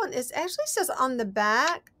this one is actually says on the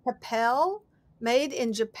back, Papel, made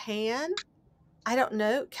in Japan. I don't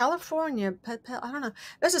know, California, Papel, I don't know.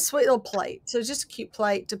 There's a sweet little plate. So it's just a cute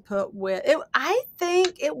plate to put with it. I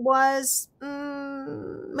think it was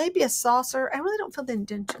maybe a saucer. I really don't feel the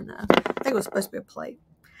indentation though. I think it was supposed to be a plate.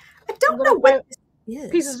 I don't know what this is.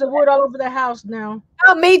 Pieces of wood all over the house now.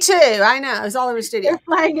 Oh, me too. I know. It's all over the studio. They're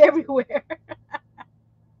flying everywhere.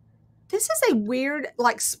 This is a weird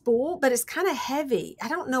like spool, but it's kind of heavy. I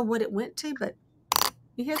don't know what it went to, but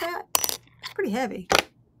you hear that? It's pretty heavy.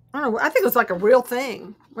 I don't know. I think it was like a real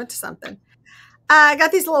thing. Went to something. I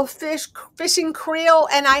got these little fishing creel,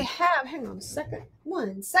 and I have. Hang on a second.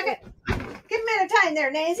 1 second. Give me a time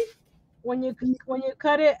there, Nancy. When you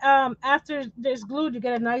cut it, after it's glued, you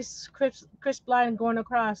get a nice crisp line going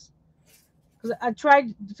across. Because I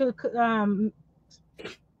tried to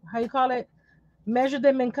how you call it, measure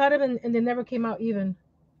them and cut them, and they never came out even.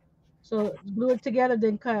 So glue it together,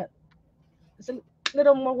 then cut. It's a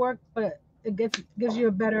little more work, but it gives you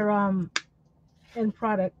a better end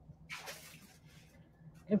product.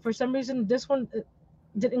 And for some reason, this one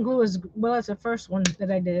didn't glue as well as the first one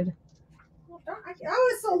that I did. Oh,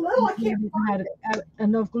 it's so little. I can't find have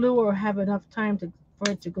enough glue or have enough time for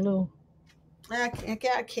it to glue. I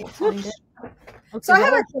can't find it. Okay, so I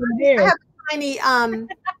have a tiny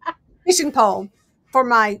fishing pole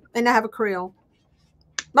and I have a creel.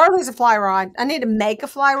 Mostly it's a fly rod. I need to make a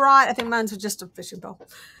fly rod. I think mine's just a fishing pole.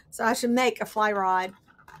 So I should make a fly rod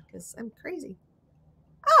because I'm crazy.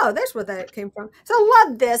 Oh, there's where that came from. So I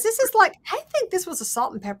love this. This is like, I think this was a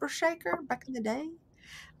salt and pepper shaker back in the day.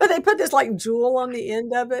 But they put this like jewel on the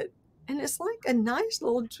end of it. And it's like a nice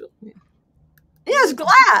little jewel. Yeah, it's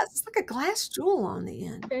glass. It's like a glass jewel on the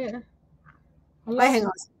end. Yeah. Hang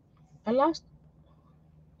on. I lost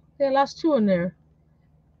 2 in there.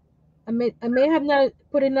 I may have not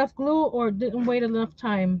put enough glue or didn't wait enough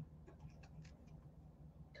time.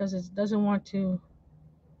 Because it doesn't want to,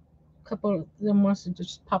 a couple of them wants to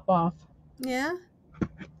just pop off. Yeah.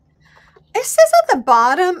 It says at the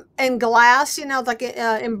bottom in glass, like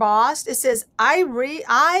embossed, it says I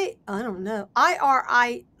don't know,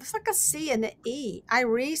 IRI, it's like a C and an E.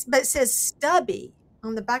 But it says stubby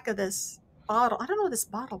on the back of this bottle. I don't know what this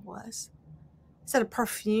bottle was. Is that a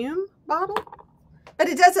perfume bottle? But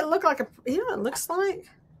it doesn't look like a, you know what it looks like?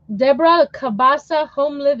 Deborah Cabasa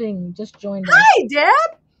Home Living just joined us. Hey,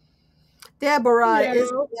 Deb. Deborah is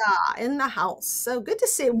Hello. in the house. So good to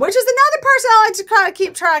see, which is another person I like to kind of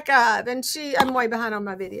keep track of. And I'm way behind on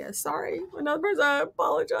my videos. Sorry. Another person, I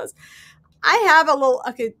apologize. I have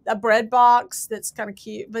a bread box that's kind of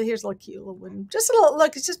cute, but here's a little cute little wooden, just a little,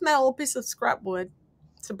 look, it's just my little piece of scrap wood.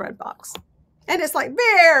 It's a bread box. And it's like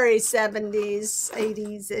very 70s,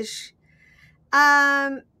 80s-ish.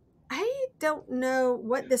 I don't know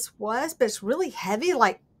what this was, but it's really heavy,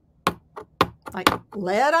 like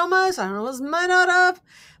lead almost. I don't know what it's made out of,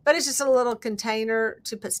 but it's just a little container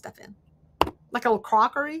to put stuff in, like a little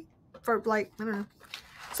crockery for like, I don't know.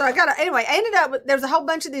 So I got it. Anyway, I ended up with, there's a whole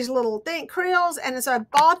bunch of these little krills. And so I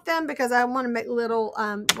bought them because I want to make little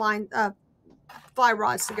fly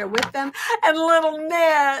rods to go with them and little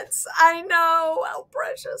nets. I know, how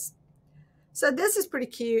precious. So this is pretty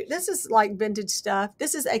cute. This is like vintage stuff.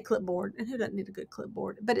 This is a clipboard, and who doesn't need a good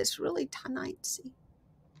clipboard? But it's really tiny. See?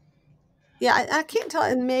 Yeah, I can't tell.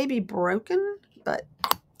 It may be broken, but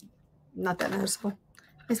not that noticeable.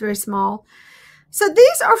 It's very small. So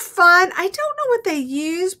these are fun. I don't know what they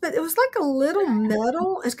use, but it was like a little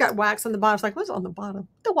metal. It's got wax on the bottom. It's like, what's on the bottom?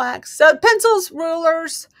 The wax. So pencils,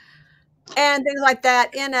 rulers, and things like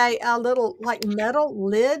that in a little like metal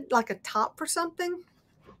lid, like a top for something.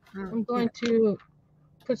 I'm going to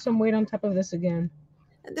put some weight on top of this again.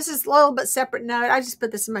 This is a little bit separate note. I just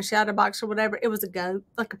put this in my shadow box or whatever. It was a goat,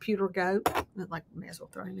 like a pewter goat. Like, may as well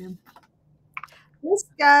throw it in. This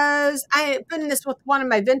goes, I put in this with one of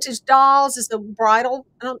my vintage dolls. It's a bridal.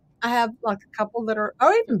 I have like a couple that are,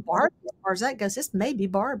 oh, even Barbie as far as that goes. This may be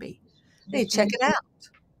Barbie. I need to check it out.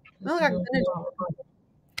 Because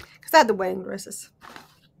I had the wedding dresses.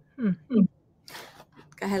 I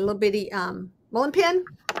had a little bitty rolling pin.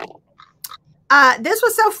 This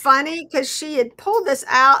was so funny because she had pulled this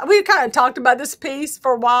out. We kind of talked about this piece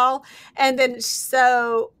for a while. And then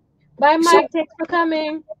so. Bye, Mike. Thanks for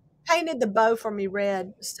coming. Painted the bow for me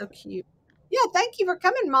red. It's so cute. Yeah, thank you for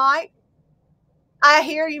coming, Mike. I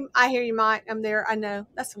hear you, Mike. I'm there. I know.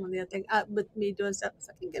 That's one of the other things with me doing stuff.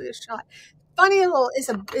 So I can give it a shot. Funny little, it's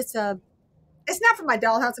not for my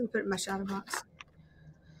dollhouse. I'm gonna put it in my shadow box.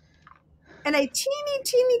 And a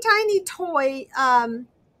teeny tiny toy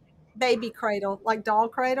baby cradle, like doll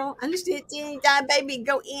cradle. I just did teeny tiny baby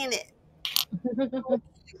go in it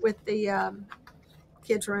with the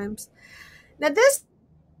kids' rooms. Now this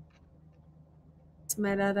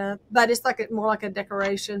made out of, but it's like more like a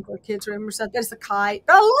decoration for a kid's room or something. It's a kite.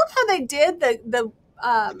 But I love how they did the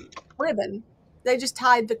ribbon. They just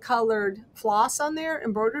tied the colored floss on there,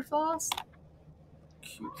 embroidered floss.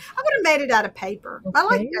 Cute. I would have made it out of paper.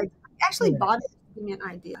 Okay. I actually bought it to give me an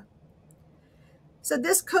idea. So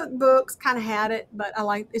this cookbook's kind of had it, but I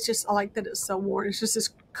like that it's so worn. It's just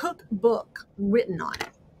this cookbook written on it.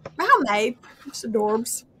 Homemade. It's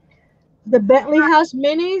adorbs. The Bentley House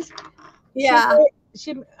minis. Yeah.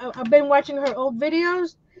 I've been watching her old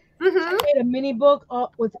videos. She made a mini book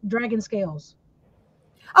with dragon scales.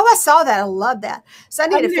 Oh, I saw that. I love that. So I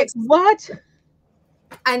need to fix what?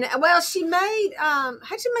 And well, she made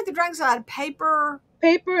how'd she make the dragon scale out of paper?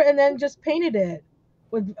 Paper, and then just painted it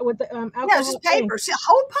with the alcohol. Yeah, just paper. She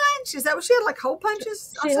hole punch. Is that what she had? Like hole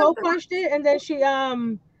punches? She hole punched it, and then she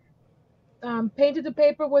painted the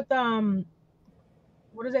paper with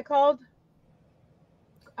what is it called?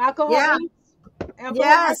 Alcohol. Yeah.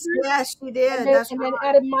 Yes, she did. And then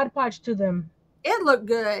added Mod Podge to them. It looked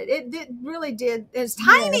good. It really did. It's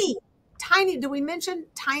tiny. Yes. Tiny. Do we mention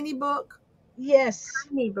tiny book? Yes.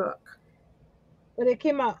 Tiny book. But it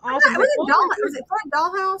came out awesome. Was it for a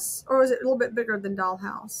dollhouse, or was it a little bit bigger than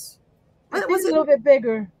dollhouse? Was it a little bit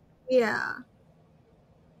bigger? Yeah.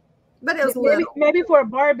 But it was maybe for a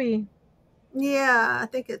Barbie. Yeah, I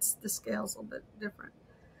think the scale's a little bit different.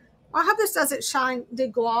 Well, I hope this doesn't do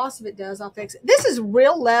gloss. If it does, I'll fix it. This is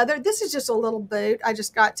real leather. This is just a little boot I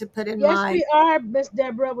just got to put in my. Yes, we are, Miss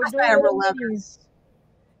Deborah. We're doing real leather.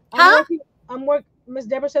 Huh? Miss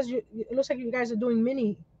Deborah says it looks like you guys are doing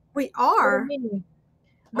mini. We are. Mini.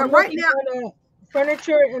 But right now, on,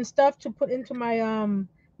 furniture and stuff to put into my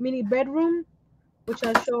mini bedroom, which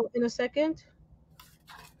I'll show in a second.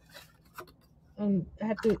 And I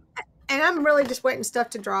have to. And I'm really just waiting stuff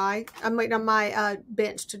to dry. I'm waiting on my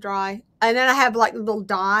bench to dry. And then I have like a little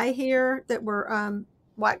die here that were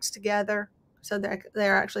waxed together. So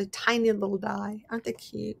they're actually tiny little die. Aren't they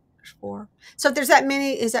cute? There's 4. So if there's that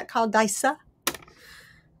many, is that called Disa?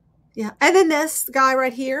 Yeah. And then this guy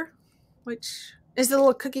right here, which is the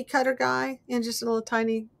little cookie cutter guy and just a little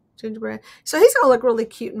tiny gingerbread. So he's going to look really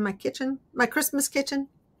cute in my kitchen, my Christmas kitchen.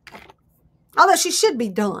 Although she should be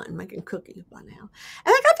done making cookies by now. And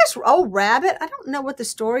I got this old rabbit. I don't know what the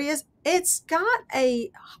story is. It's got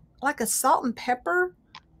like a salt and pepper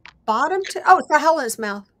bottom to. Oh, it's got a hole in its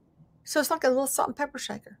mouth. So it's like a little salt and pepper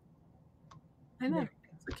shaker. I know.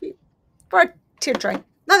 So cute. For a tier tray.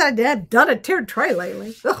 Not that I've done a tiered tray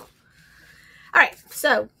lately. Ugh. All right.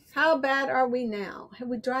 So how bad are we now? Have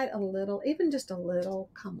we dried a little? Even just a little?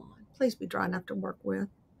 Come on. Please be dry enough to work with.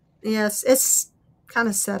 Yes, it's kind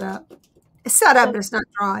of set up. It's set up, but it's not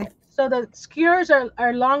dry. So the skewers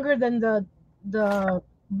are longer than the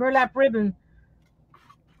burlap ribbon.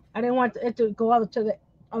 I didn't want it to go all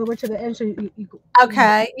the way to the end. So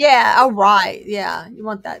Okay. Yeah. Oh, right. Yeah. You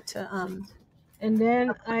want that to And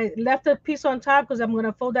then I left a piece on top because I'm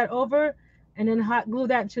gonna fold that over, and then hot glue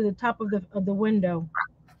that to the top of the window.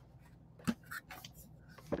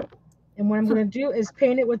 And what I'm gonna do is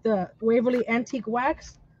paint it with the Waverly Antique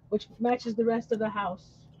Wax, which matches the rest of the house.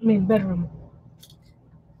 I mean bedroom.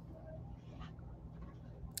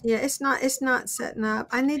 Yeah, it's not setting up.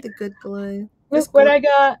 I need the good glue. Look what I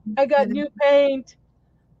got. I got new paint.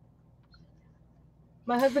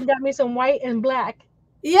 My husband got me some white and black.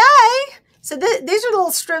 Yay! So these are little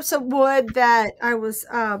strips of wood that I was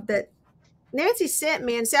that Nancy sent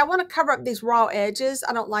me, and see, I want to cover up these raw edges.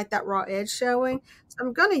 I don't like that raw edge showing, so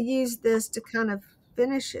I'm going to use this to kind of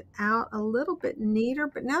finish it out a little bit neater.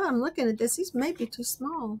 But now that I'm looking at this, these may be too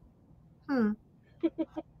small. Oh,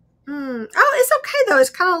 it's okay though. It's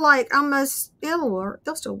kind of like almost, it'll work.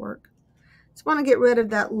 They'll still work. Just want to get rid of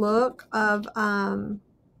that look of I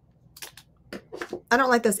don't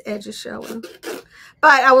like those edges showing.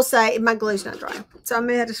 But I will say my glue's not dry. So I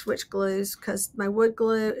may have to switch glues because my wood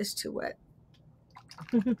glue is too wet.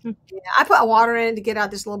 Yeah, I put water in to get out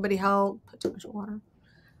this little bitty hole. Put too much water.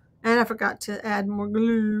 And I forgot to add more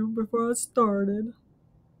glue before I started.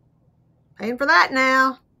 Paying for that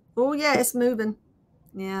now. Oh yeah, it's moving.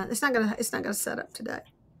 Yeah, it's not gonna set up today.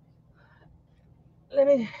 Let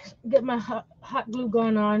me get my hot glue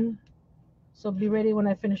going on. So be ready when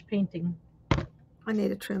I finish painting. I need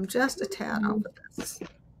to trim just a tad off of this.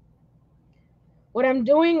 What I'm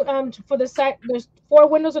doing for the side, there's 4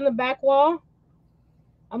 windows on the back wall.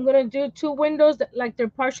 I'm gonna do 2 windows that like they're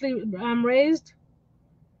partially raised.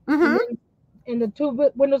 And the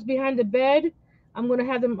 2 windows behind the bed, I'm gonna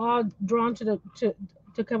have them all drawn to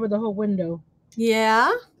cover the whole window.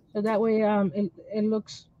 Yeah. So that way it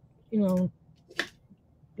looks,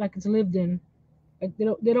 like it's lived in. Like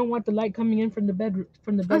they don't want the light coming in from the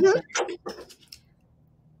bedside.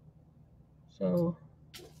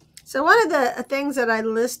 So one of the things that I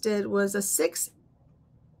listed was a 6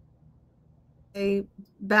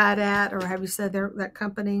 bad at, or have you said that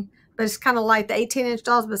company? But it's kind of like the 18-inch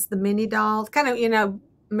dolls, but it's the mini dolls. Kind of,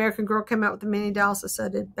 American Girl came out with the mini dolls, so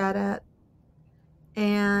did Bad at.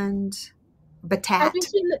 And Batat. Have you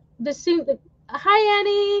seen the scene? Hi,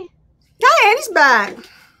 Annie. Hi, Annie's back.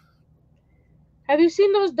 Have you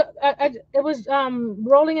seen those? It was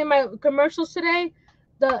rolling in my commercials today.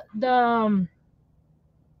 The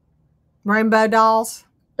rainbow dolls.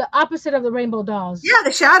 The opposite of the rainbow dolls. Yeah,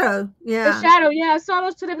 the shadow. Yeah. The shadow. Yeah, I saw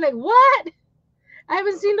those today. I'm like, what? I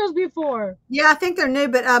haven't seen those before. Yeah, I think they're new,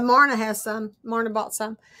 but Marna has some. Marna bought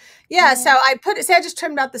some. Yeah, so I I just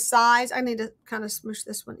trimmed out the sides. I need to kind of smoosh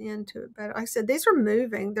this one into it better. Like I said, these are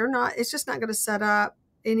moving. They're not, it's just not going to set up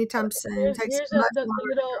anytime soon. Here's the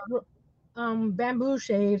little bamboo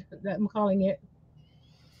shade that I'm calling it.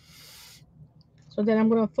 So then I'm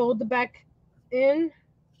going to fold the back in.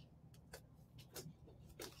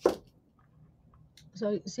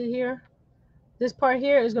 So see here, this part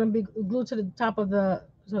here is going to be glued to the top of the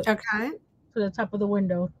top of the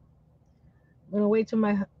window. I'm going to wait till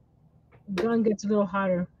my gun gets a little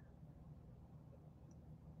hotter.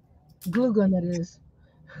 Glue gun, that is.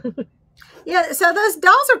 Yeah, so those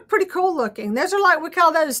dolls are pretty cool looking. Those are like, we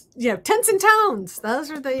call those, tints and tones. Those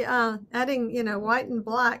are the adding, white and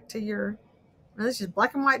black to your, those are just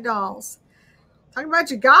black and white dolls. Talking about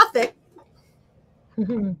your gothic.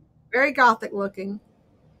 Very gothic looking.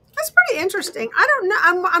 That's pretty interesting. I don't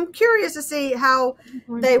know. I'm curious to see how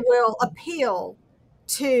they will appeal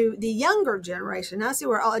to the younger generation. I see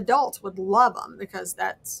where all adults would love them because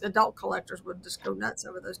adult collectors would just go nuts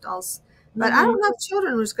over those dolls. But I don't know if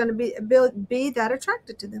children was going to be that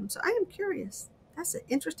attracted to them. So I am curious. That's an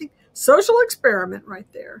interesting social experiment right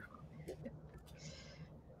there.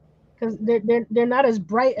 Because they're not as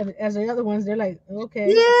bright as the other ones. They're like,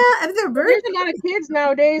 okay. Yeah, and there's a lot of kids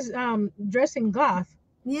nowadays dressing goth.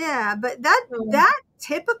 Yeah, but that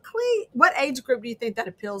typically, what age group do you think that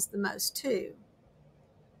appeals the most to?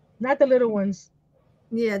 Not the little ones.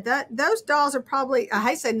 Yeah, those dolls are probably, I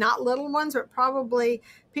hate to say not little ones, but probably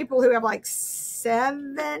people who have like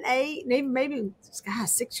 7, 8, and even maybe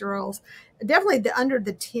 6-year-olds. Definitely under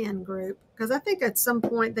the 10 group, because I think at some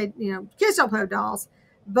point they, kids don't play with dolls,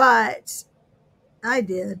 but I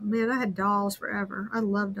did. Man, I had dolls forever. I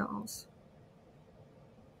love dolls.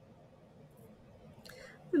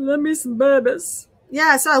 I love me some babies.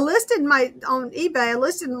 Yeah, so I listed on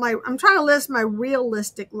eBay. I'm trying to list my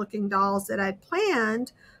realistic looking dolls that I'd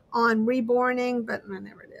planned on reborning, but I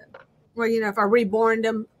never did. Well, if I reborned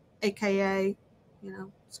them, aka,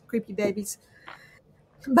 some creepy babies.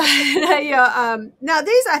 But yeah, now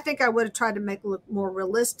these I think I would have tried to make look more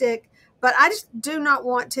realistic, but I just do not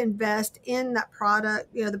want to invest in that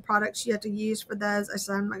product. The products you have to use for those. I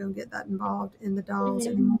said I'm not going to get that involved in the dolls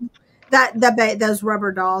anymore. Those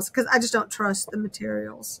rubber dolls, because I just don't trust the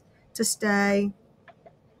materials to stay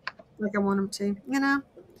like I want them to.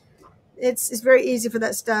 It's very easy for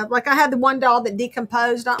that stuff. Like I had the one doll that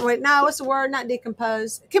decomposed. What's the word? Not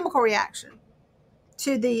decomposed. Chemical reaction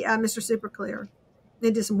to the Mr. Super Clear.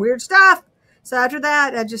 They did some weird stuff. So after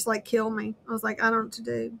that, it just like killed me. I was like, I don't know what to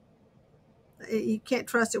do. You can't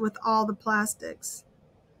trust it with all the plastics.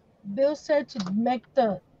 Bill said to make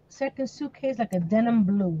the second suitcase like a denim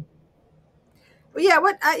blue. Well, yeah,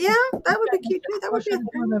 that would be cute too. That would be a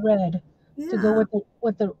thing. The red to go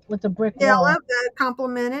with the brick wall. Yeah, I love that.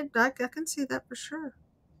 Complimented. I can see that for sure.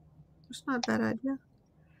 It's not a bad idea.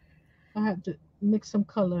 I have to mix some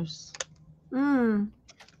colors. Some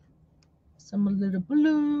a little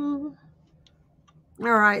blue.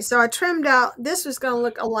 All right, so I trimmed out. This was going to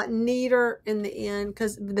look a lot neater in the end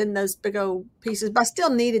because then those big old pieces. But I still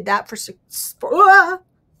needed that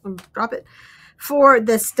drop it for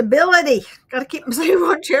the stability. Got to keep them so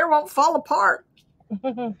my chair won't fall apart.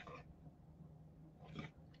 And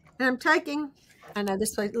I'm taking. I know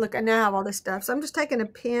this place. Look, I now have all this stuff, so I'm just taking a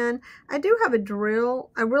pen. I do have a drill.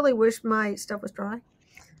 I really wish my stuff was dry.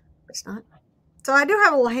 It's not. So I do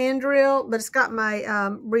have a little hand drill, but it's got my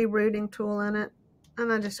rerouting tool in it.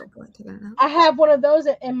 And I just don't feel like taking it out. I have one of those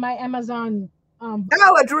in my Amazon. A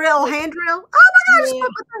drill, hand drill. Oh my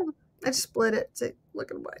gosh! I just split it. See,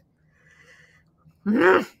 looking away.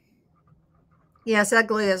 Yes, that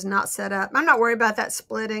glue is not set up. I'm not worried about that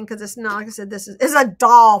splitting because it's not. Like I said, it's a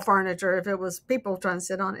doll furniture. If it was people trying to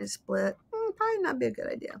sit on it, split, probably not be a good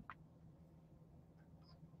idea.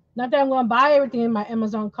 Not that I'm going to buy everything in my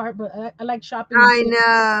Amazon cart, but I like shopping. I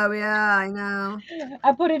know. Yeah, I know.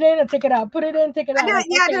 I put it in and take it out. Put it in, take it out. I do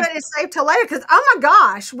it and save till later because, oh my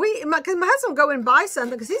gosh, because my husband will go and buy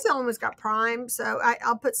something because he's the only one who's got Prime. So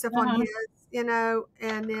I'll put stuff on his, and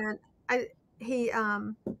then he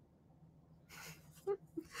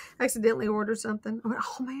accidentally ordered something. I went,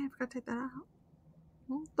 oh man, I forgot to take that out.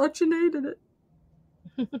 Well, thought you needed it.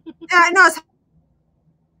 Yeah, I know.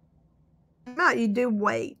 You do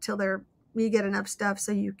wait till you get enough stuff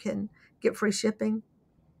so you can get free shipping.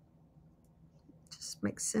 Just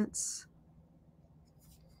makes sense.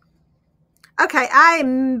 Okay,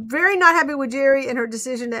 I'm very not happy with Geri and her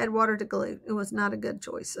decision to add water to glue. It was not a good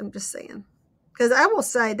choice. I'm just saying. Because I will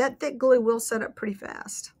say that thick glue will set up pretty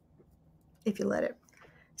fast if you let it.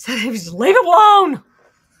 So just leave it alone.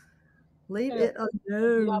 Leave it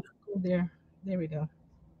alone. There we go.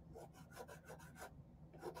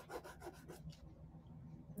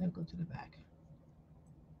 I'll go to the back.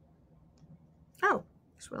 Oh,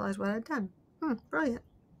 just realized what I'd done. Brilliant.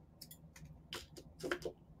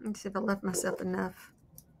 Let's see if I left myself enough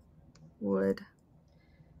wood.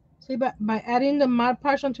 See, by adding the Mod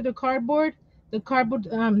Podge onto the cardboard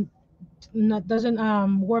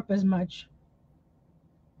doesn't warp as much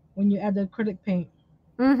when you add the acrylic paint.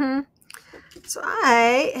 So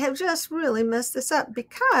I have just really messed this up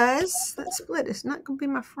because that split is not going to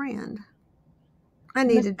be my friend. I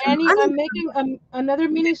needed. Annie, I'm making another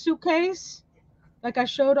mini suitcase, like I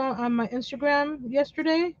showed on my Instagram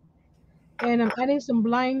yesterday, and I'm adding some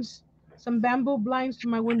blinds, some bamboo blinds to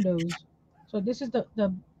my windows. So this is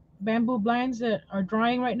the bamboo blinds that are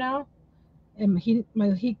drying right now, and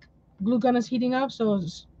my glue gun is heating up. So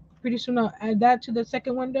pretty soon I'll add that to the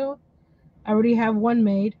second window. I already have one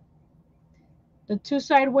made. The two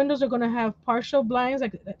side windows are going to have partial blinds,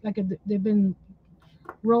 like they've been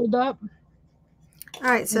rolled up. All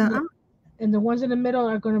right, so and the ones in the middle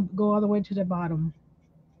are going to go all the way to the bottom.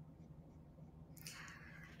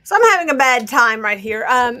 So I'm having a bad time right here.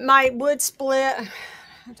 My wood split. I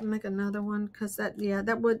have to make another one because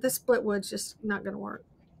the split wood's just not going to work.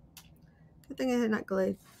 Good thing I had not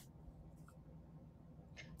glued.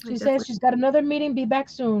 She says she's got another meeting. Be back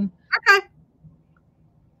soon. Okay.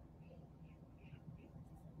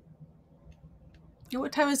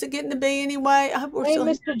 What time is it getting to be anyway? I hope we're Hey, still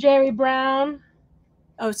here. Mr. Jerry Brown.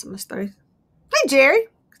 Oh, it's almost 3. Hey, Jerry.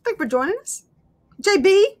 Thanks for joining us.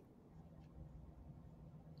 JB.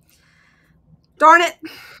 Darn it.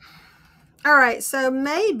 All right, so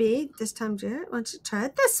maybe this time, Jared, why don't you try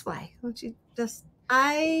it this way? Why don't you just,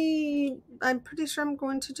 I'm pretty sure I'm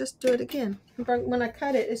going to just do it again. When I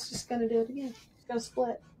cut it, it's just going to do it again. It's going to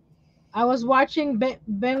split. I was watching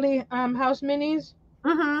Bentley House Minis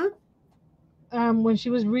when she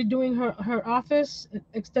was redoing her office,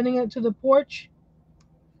 extending it to the porch.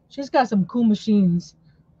 She's got some cool machines.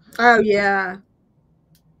 Oh, yeah.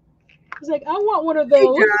 It's like, I want one of She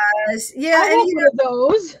those. does. Yeah, I want one of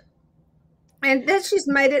those. and then she's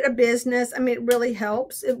made it a business. I mean, it really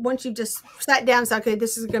helps once you just sat down and said, okay,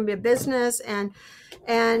 this is going to be a business, and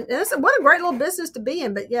that's what a great little business to be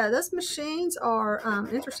in. But yeah, those machines are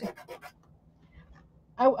interesting.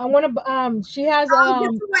 I want to. She has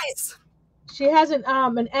she has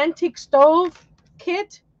an antique stove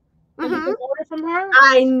kit that you can order from her.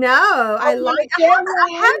 I know. I have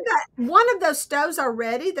that one of those stoves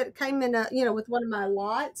already that came in with one of my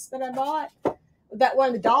lots that I bought. That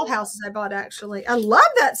one of the dollhouses I bought, actually. I love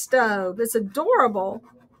that stove. It's adorable.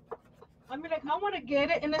 I mean, like, I want to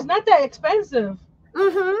get it, and it's not that expensive.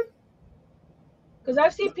 Because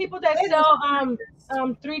I've seen people that sell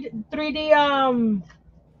 3D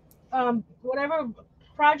whatever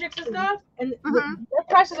projects and stuff, and their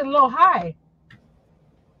prices are a little high.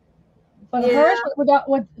 But hers,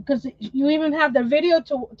 because you even have the video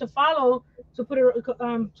to follow to put it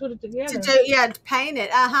together. To paint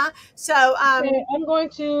it. So okay, I'm going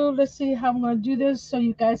to, let's see how I'm going to do this so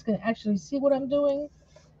you guys can actually see what I'm doing.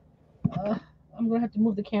 I'm going to have to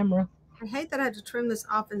move the camera. I hate that I had to trim this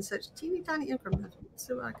off in such teeny tiny increments. Let's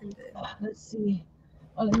see what I can do. Let's see.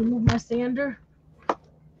 Oh, let me move my sander.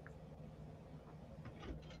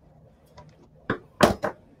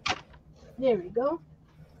 There we go.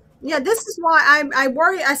 Yeah, this is why I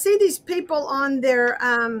worry. I see these people on their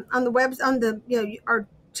on the webs on the our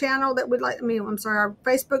channel that would our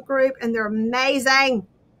Facebook group, and they're amazing.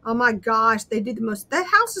 Oh my gosh, they do the most. That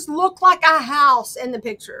houses look like a house in the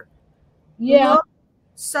picture. Yeah,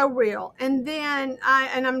 so real. And then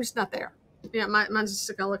I'm just not there. Yeah, mine's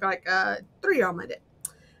just gonna look like a 3-year-old made it.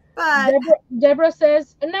 But Deborah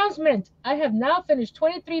says, announcement: I have now finished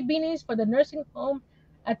 23 beanies for the nursing home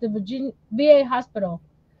at the VA hospital.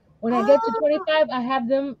 When I get to 25, I have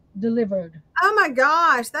them delivered. Oh my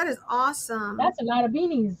gosh, that is awesome. That's a lot of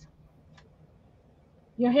beanies.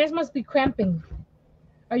 Your hands must be cramping.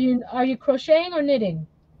 Are you crocheting or knitting?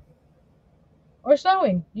 Or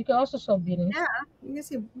sewing? You can also sew beanies. Yeah, you can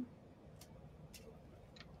see.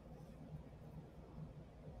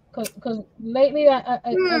 Because lately I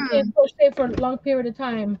can't crochet for a long period of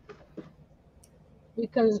time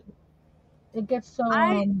because it gets so.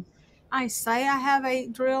 I say I have a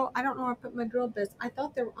drill. I don't know where I put my drill bits. I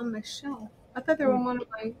thought they were on my shelf. I thought they were on one of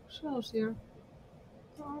my shelves here.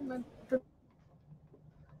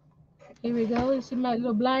 Here we go. You see my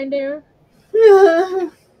little blind there? I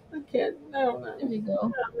can't. I don't know. There we go. I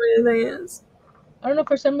don't know what anything is. I don't know.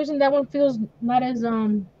 For some reason, that one feels not as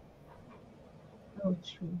Oh,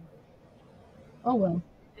 true. Oh well.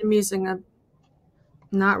 I'm using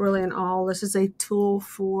not really an awl. This is a tool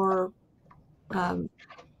for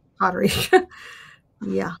pottery.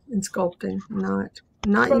 Yeah, and sculpting. Not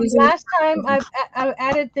From using. Last time I've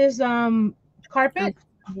added this carpet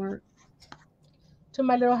to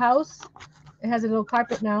my little house. It has a little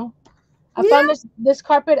carpet now. I found this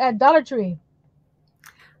carpet at Dollar Tree,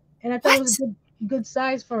 and I thought it was a good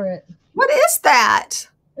size for it. What is that?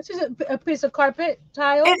 This is a piece of carpet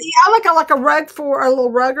tile. Like a rug for a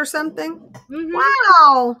little rug or something.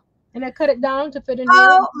 Wow. And I cut it down to fit in.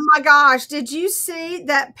 Oh my gosh! Did you see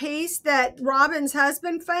that piece that Robin's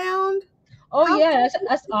husband found? Oh yeah,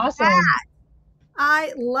 that's awesome.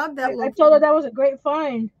 I love that. I told her that was a great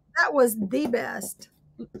find. That was the best.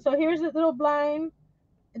 So here's the little blind.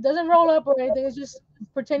 It doesn't roll up or anything. It's just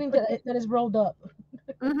pretending that it's rolled up.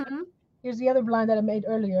 Here's the other blind that I made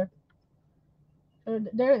earlier.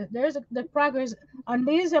 There's the progress on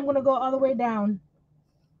these. I'm gonna go all the way down.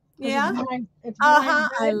 Yeah. It's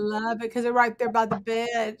I love it because they're right there by the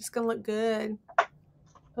bed. It's gonna look good.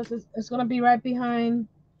 Because it's gonna be right behind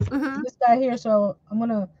this guy here. So I'm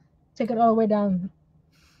gonna take it all the way down.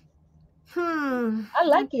 I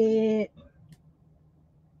like it.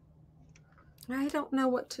 I don't know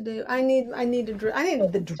what to do. I need a drill. I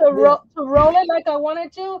need the drill. To roll it like I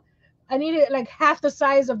wanted to. I needed like half the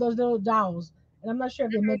size of those little dowels, and I'm not sure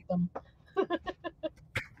if they make them.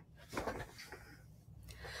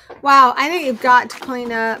 Wow, I think you've got to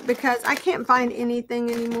clean up because I can't find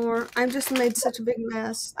anything anymore. I've just made such a big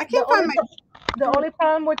mess. I The can't find only my. the only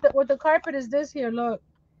problem with the carpet is this here. Look,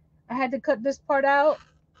 I had to cut this part out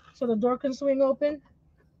so the door can swing open.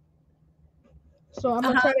 So I'm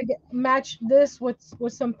gonna try Uh-huh. to match this with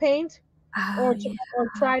some paint, Oh yeah. or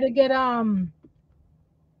try to get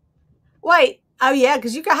Wait. Oh yeah,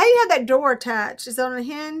 because you got how do you have that door attached? Is it on a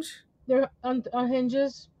hinge? their on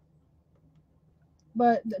hinges,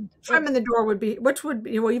 but Trimming the door would be which would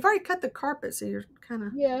be well. You've already cut the carpet, so you're kind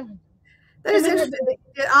of. yeah. That I is mean, interesting to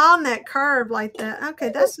get on that curve like that. Okay,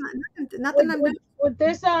 that's not nothing I'm doing. with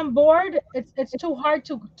this board, it's too hard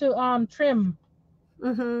to trim.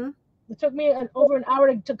 Mm-hmm. It took me over an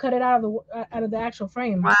hour to cut it out of the actual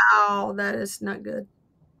frame. Wow, that is not good.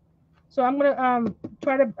 So I'm gonna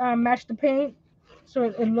try to match the paint so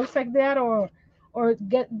it looks like that, or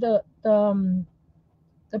get the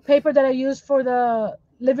paper that I use for the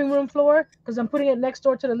living room floor because I'm putting it next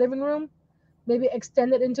door to the living room. Maybe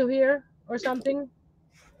extend it into here or something.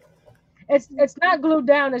 It's not glued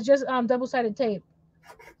down. It's just double-sided tape.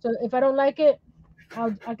 So if I don't like it,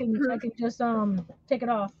 I can just take it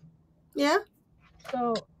off. Yeah.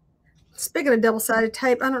 So Speaking of double-sided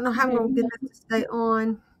tape, I don't know how I'm okay, gonna get that to stay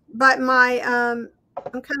on. But my I'm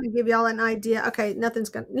kind of give y'all an idea. Okay, nothing's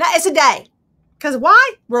gonna no, it's a day. Cause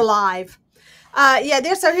why? We're live. Yeah,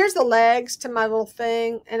 there so here's the legs to my little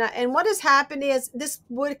thing. And what has happened is this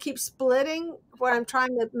wood keeps splitting where I'm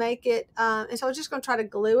trying to make it and so I'm just gonna try to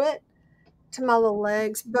glue it to my little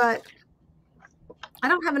legs, but I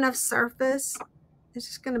don't have enough surface. It's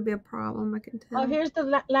just gonna be a problem, I can tell. here's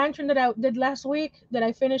the lantern that I did last week that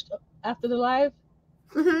I finished after the live.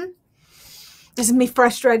 Mm-hmm. This is me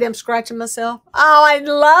frustrated. I'm scratching myself. Oh, I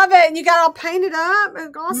love it. And you got it all painted up.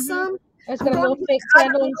 It's awesome. It's I'm got a going little to fake I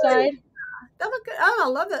candle inside. that look good. Oh, I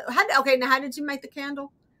love that. Okay, now how did you make the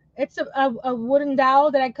candle? It's a wooden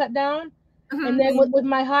dowel that I cut down, and then Mm-hmm. with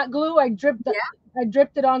my hot glue, I dripped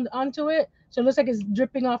it onto it, so it looks like it's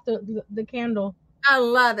dripping off the candle. I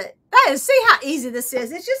love it. That is, see how easy this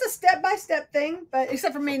is. It's just a step-by-step thing, but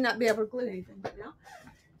except for me not be able to glue anything right now.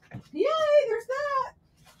 Yay, there's that.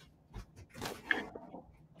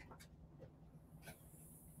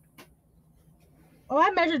 Oh,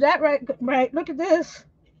 I measured that right. Right. Look at this.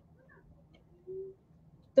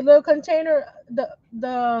 The little container, the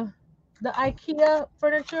IKEA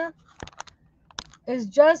furniture is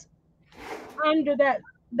just under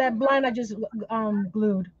that blind I just glued,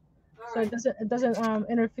 All so right. it doesn't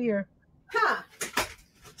interfere. Huh.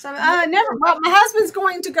 So never. Well, my husband's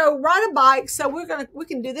going to go ride a bike, so we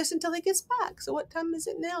can do this until he gets back. So what time is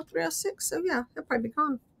it now? 3:06. So yeah, he'll probably be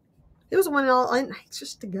gone. It was one all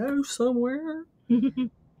anxious to go somewhere. But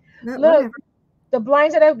Look, whatever. the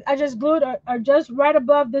blinds that I just glued are just right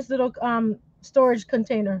above this little storage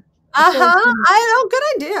container. A storage Uh-huh. container. Good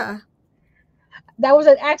idea. That was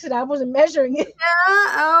an accident. I wasn't measuring it.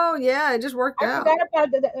 Yeah. Oh yeah, it just worked I out.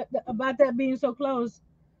 forgot about that being so close.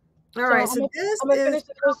 All So right. So this I'm gonna is finish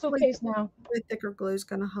the little probably suitcase now. thicker glue is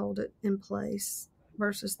going to hold it in place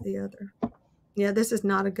versus the other. Yeah, this is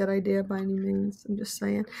not a good idea by any means. I'm just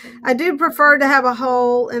saying. I do prefer to have a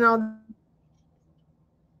hole and all.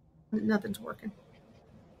 Nothing's working.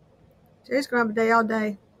 Today's going to have a day all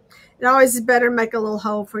day. It always is better to make a little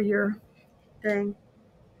hole for your thing.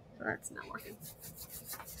 So that's not working.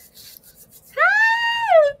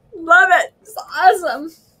 Love it. It's awesome.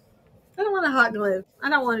 I don't want a hot glue. I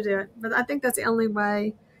don't want to do it, but I think that's the only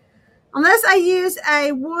way. Unless I use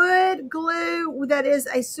a wood glue that is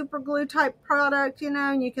a super glue type product,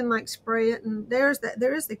 and you can like spray it, and there is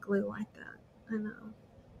the glue like that. I know.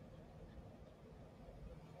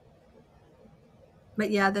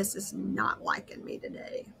 But yeah, this is not liking me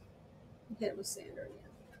today. Hit it with sander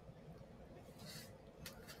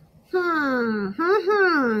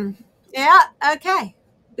again. Yeah, okay.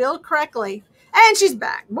 Build correctly. And she's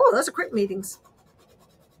back. Whoa, those are quick meetings.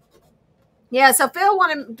 Yeah, so Phil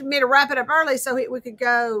wanted me to wrap it up early so we could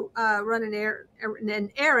go run an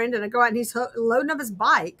errand and go out, and he's loading up his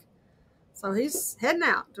bike. So he's heading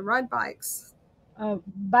out to ride bikes.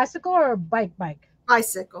 Bicycle or bike?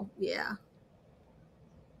 Bicycle, yeah.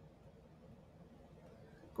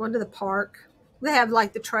 Going to the park. They have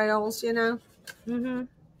like the trails, Mm-hmm.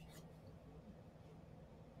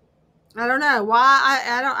 I don't know why.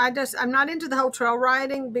 I'm not into the whole trail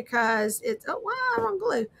riding because it's wrong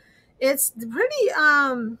glue. It's pretty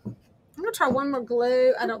I'm gonna try one more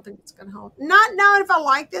glue. I don't think it's gonna hold. Not knowing if I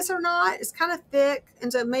like this or not. It's kind of thick,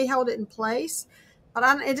 and so it may hold it in place. But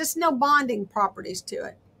it just no bonding properties to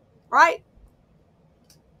it. Right?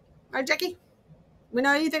 Right, Jackie? We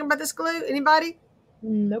know anything about this glue? Anybody?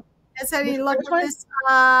 Nope. It's any luck Which with one? this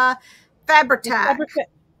Fabri-Tac.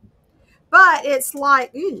 But it's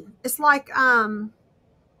like,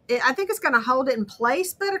 I think it's going to hold it in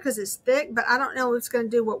place better because it's thick, but I don't know if it's going to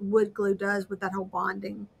do what wood glue does with that whole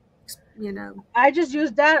bonding, you know. I just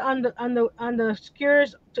used that on the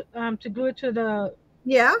skewers to glue it to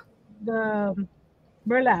Yeah. the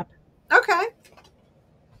burlap, Okay.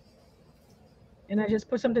 and I just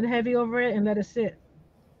put something heavy over it and let it sit.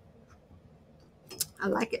 I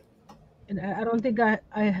like it. And I don't think I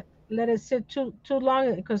let it sit too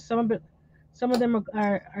long because some of them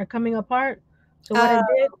are coming apart. So what I Uh,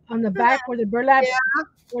 did on the back yeah.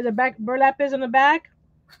 where the back burlap is on the back,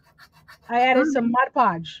 I added Mhm. some Mod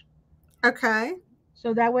Podge. Okay.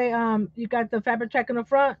 So that way you got the fabric check in the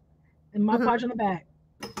front and Mod Mhm. Podge on the back.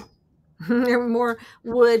 More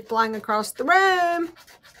wood flying across the room.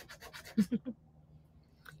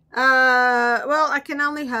 Well, I can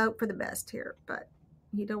only hope for the best here, but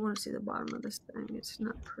you don't want to see the bottom of this thing. It's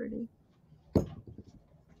not pretty.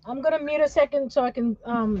 I'm gonna mute a second so I can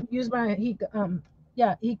use my heat gun.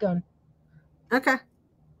 Okay.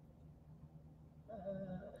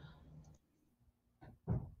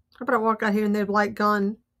 How about I walk out here and they've like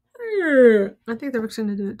gone, "Ugh." I think they're going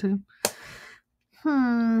to do it too.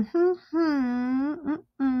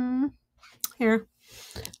 Here,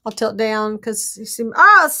 I'll tilt down because you see.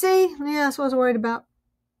 Oh, see, yeah, that's what I was worried about.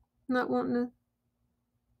 Not wanting to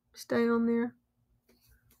stay on there.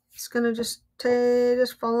 It's gonna just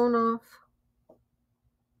falling off.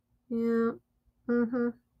 Yeah.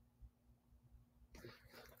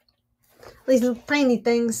 These little tiny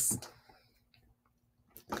things.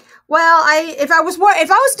 Well, if I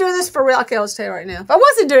was doing this for real, okay, I'll tell you right now. If I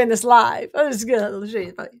wasn't doing this live, I was gonna show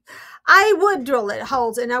you. I would drill it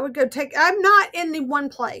holes, and I would go take. I'm not in one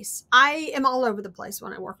place. I am all over the place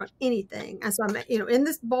when I work on anything. And so I'm, in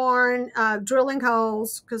this barn, drilling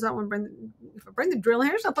holes because I want to bring. If I bring the drill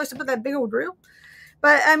here, there's no place to put that big old drill.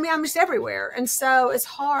 But I mean, I'm just everywhere, and so it's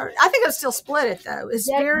hard. I think I'll still split it though. It's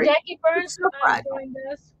very Jackie Burns so joined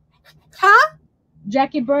us. Huh?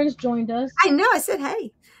 Jackie Burns joined us. I know. I said,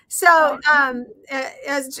 hey. So,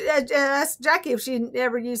 ask Jackie if she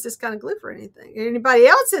ever used this kind of glue for anything. Anybody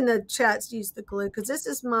else in the chats use the glue? Because this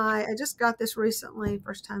is I just got this recently.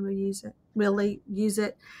 First time I really use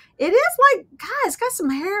it. It is like, God, it's got some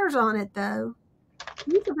hairs on it though.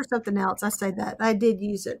 Use it for something else. I say that. I did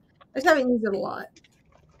use it. I just haven't used it a lot.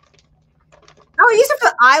 Oh, I used it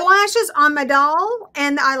for eyelashes on my doll,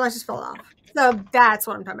 and the eyelashes fell off. So that's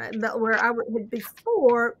what I'm talking about. But where I had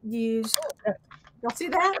before used, y'all see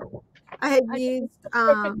that? I had used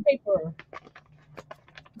perfect paper.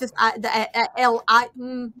 just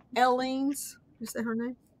Ellene's. You say her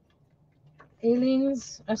name?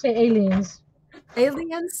 Aliens. I say aliens.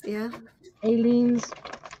 Aliens, yeah. Aliens.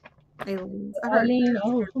 Aliens. Eileen.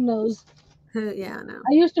 Oh, who knows? Yeah, I know.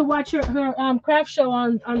 I used to watch her craft show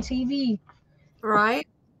on TV. Right.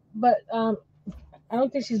 But I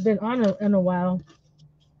don't think she's been on in a while.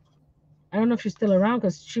 I don't know if she's still around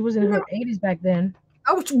because she was in her 80s back then.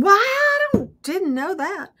 Oh, wow. I didn't know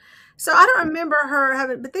that. So I don't remember her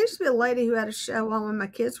having, but there used to be a lady who had a show on when my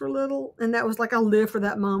kids were little, and that was like I lived for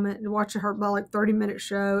that moment and watching her about like 30-minute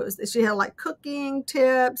shows. She had like cooking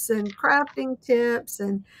tips and crafting tips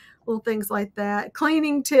and little things like that,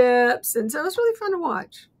 cleaning tips, and so it was really fun to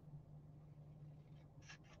watch.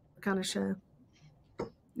 Kind of show.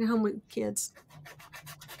 Home with kids.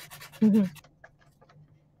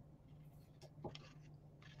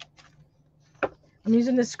 I'm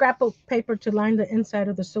using the scrapbook paper to line the inside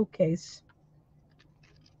of the suitcase.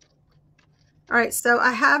 All right, so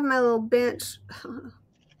I have my little bench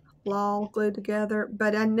all glued together,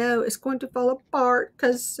 but I know it's going to fall apart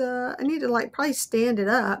because I need to like probably stand it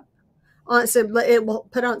up on it so it will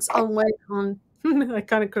put on its own weight on like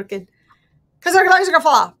kind of crooked because our legs are gonna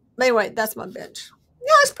fall off. But anyway, that's my bench.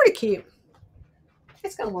 Yeah, it's pretty cute.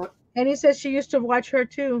 It's gonna work. And he says she used to watch her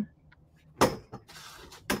too.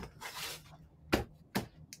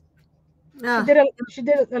 She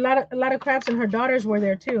did a lot of crafts, and her daughters were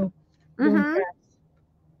there too.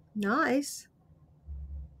 Nice.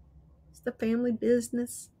 It's the family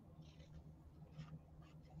business.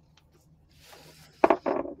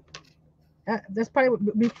 That's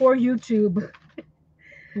probably before YouTube.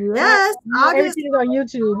 Yes, everything is on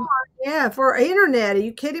YouTube. Yeah, for internet. Are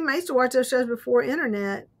you kidding me? I used to watch those shows before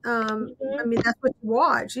internet. I mean, that's what you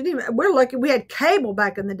watch. We're lucky we had cable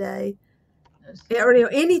back in the day. Or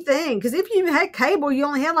anything, because if you had cable, you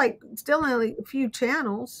only had still only a few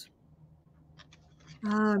channels.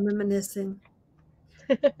 Reminiscing.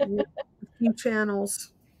 A few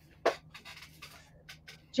channels.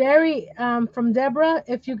 Jerry, from Deborah,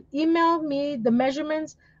 if you email me the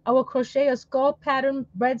measurements, I will crochet a skull pattern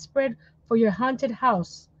bedspread for your haunted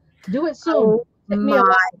house. Do it soon. Oh Take me a my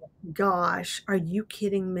while. gosh. Are you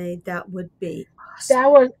kidding me? That would be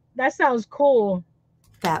awesome. That sounds cool.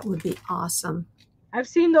 That would be awesome. I've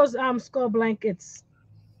seen those skull blankets.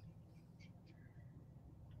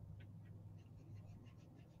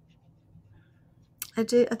 I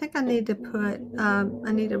do. I think I need to put,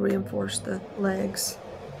 I need to reinforce the legs.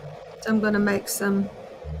 So I'm going to make some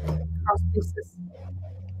cross pieces.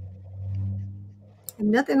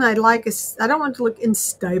 And nothing I like is, I don't want it to look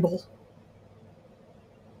unstable.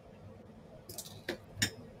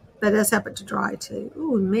 That does happen to dry too.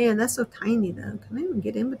 Ooh, man, that's so tiny though. Can I even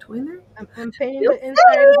get in between there? I'm painting the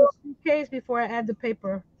inside of the suitcase before I add the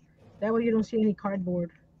paper. That way you don't see any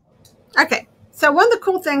cardboard. Okay, so one of the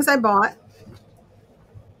cool things I bought,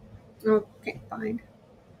 oh, can't find.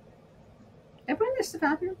 Did I bring this stuff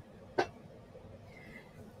out here?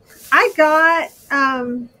 I got,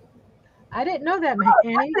 I didn't know that,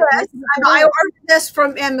 Annie. I ordered this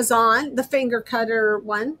from Amazon, the finger cutter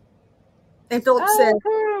one. And Philip said,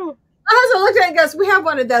 cool. my husband looked at it and goes, we have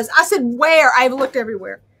one of those. I said, where? I've looked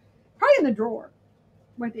everywhere. Probably in the drawer.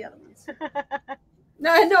 Where'd the other ones?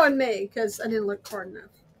 No, knowing me, because I didn't look hard enough.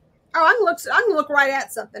 Oh, I can look right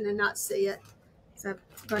at something and not see it. It's a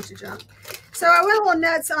bunch of junk. So I went a little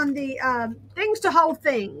nuts on the things to hold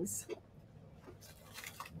things.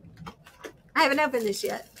 I haven't opened this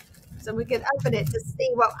yet. So we can open it to see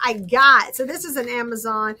what I got. So this is an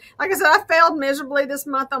Amazon. Like I said, I failed miserably this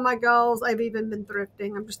month on my goals. I've even been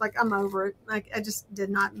thrifting. I'm just like, I'm over it. Like, I just did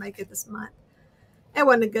not make it this month. It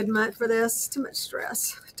wasn't a good month for this. Too much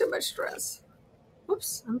stress. Too much stress.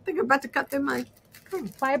 Oops. I'm thinking about to cut through my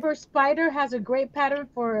Fiber Spider has a great pattern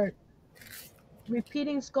for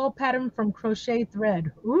repeating skull pattern from crochet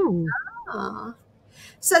thread. Ooh. Aww.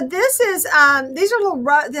 So this is, these are little,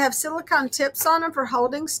 they have silicone tips on them for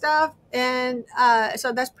holding stuff. And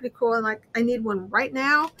so that's pretty cool. And like, I need one right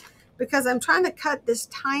now because I'm trying to cut this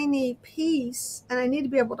tiny piece and I need to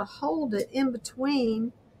be able to hold it in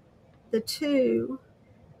between the two.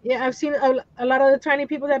 Yeah, I've seen a lot of the tiny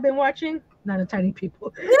people that have been watching. Not the tiny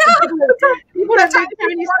people. Yeah. people that make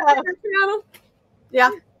tiny stuff. Yeah.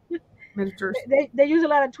 Miniatures. They use a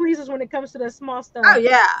lot of tweezers when it comes to the small stuff. Oh,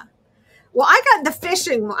 yeah. Well, I got the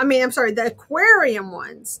fishing, the aquarium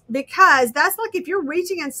ones, because that's like if you're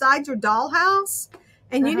reaching inside your dollhouse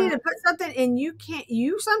and you need to put something and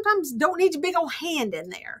you sometimes don't need your big old hand in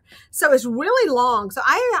there. So it's really long. So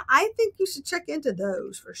I think you should check into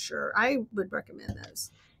those for sure. I would recommend those.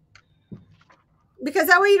 Because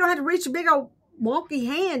that way you don't have to reach a big old wonky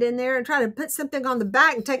hand in there and try to put something on the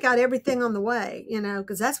back and take out everything on the way,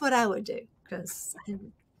 because that's what I would do because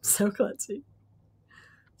I'm so klutzy.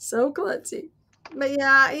 So klutzy. But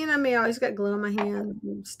yeah, me, I always got glue on my hand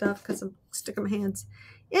and stuff because I'm sticking my hands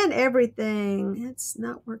in everything. It's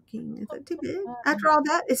not working. Is it too big? After all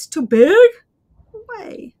that, it's too big? No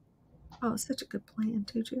way. Oh, such a good plan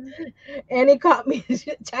too, Jerry. And it caught me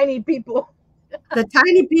tiny people. The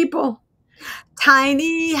tiny people.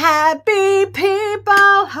 Tiny happy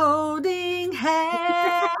people holding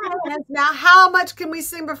hands. Now, how much can we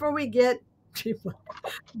sing before we get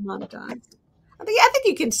monetized? I think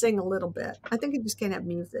you can sing a little bit. I think you just can't have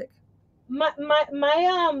music. My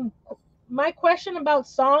question about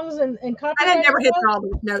songs and copyright. I never hit all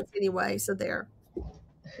the notes anyway, so there.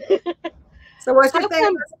 So what's your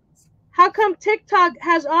thing? How come TikTok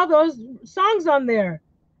has all those songs on there?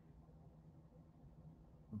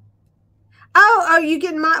 Oh, you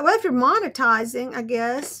get well if you're monetizing, I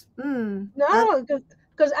guess. No,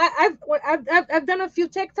 because I've done a few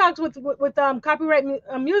TikToks with copyright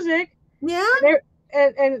music. Yeah,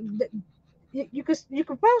 and you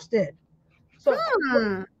could post it. So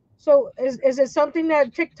so is it something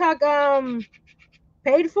that TikTok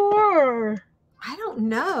paid for or? I don't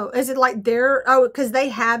know. Is it like because they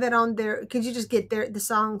have it on their? Could you just get the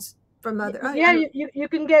songs from other? Oh, yeah, you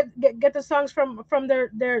can get the songs from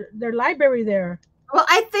their library there. Well,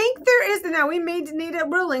 I think there is. Now we need a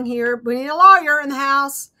ruling here. We need a lawyer in the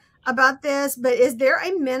house about this. But is there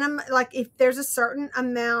a minimum? Like if there's a certain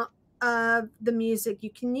amount of the music you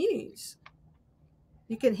can use,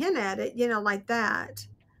 you can hint at it, like that.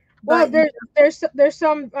 Well, there's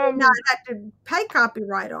some not have to pay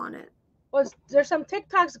copyright on it. Well, there's some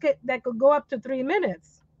TikToks that could go up to 3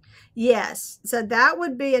 minutes. Yes, so that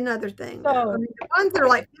would be another thing. So, the ones that are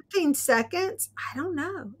like 15 seconds, I don't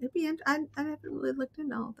know. It'd be. I haven't really looked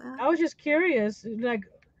into all that. I was just curious. Like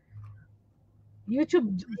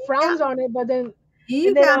YouTube frowns on it, but then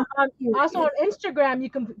also on Instagram you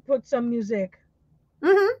can put some music.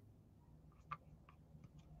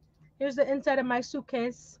 Here's the inside of my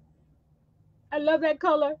suitcase. I love that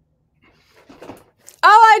color.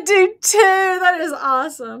 Oh, I do too. That is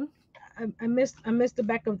awesome. I missed the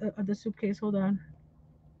back of the suitcase. Hold on.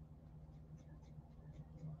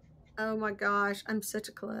 Oh my gosh, I'm such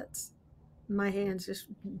a klutz. My hands just,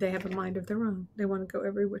 they have a mind of their own. They want to go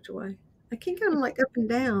every which way. I can't get them like up and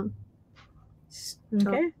down. Stop.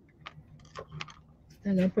 Okay.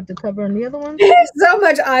 I'm gonna put the cover on the other one. There's so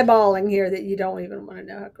much eyeballing here that you don't even want to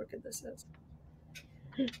know how crooked this is.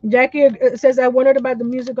 Jackie says I wondered about the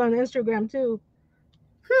music on Instagram too.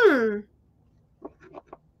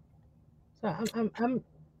 So I'm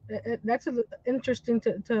that's interesting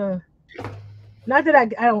to not that I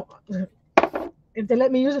don't, if they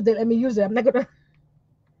let me use it, they let me use it. I'm not gonna.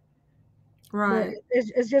 Right.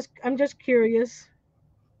 It's just, I'm just curious.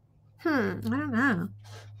 I don't know.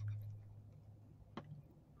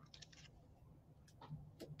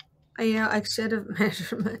 Yeah, I should have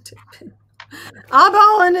measured my tip.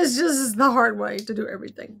 Eyeballing is just the hard way to do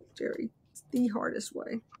everything, Jerry. It's the hardest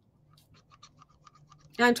way.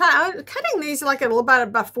 And I'm cutting these like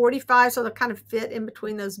about 45, so they'll kind of fit in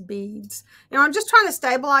between those beads. You know, I'm just trying to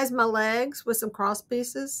stabilize my legs with some cross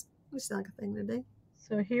pieces. It's like a thing to do.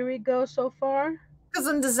 So here we go so far. Because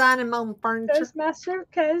I'm designing my own furniture. There's my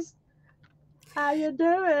suitcase. How you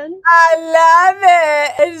doing? I love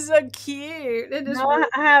it. It's so cute. It is. Now really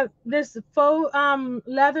I have this faux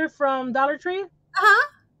leather from Dollar Tree.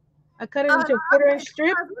 I cut it into a quarter-inch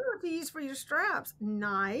strip. I want to use for your straps.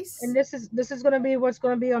 Nice. And this is going to be what's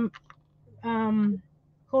going to be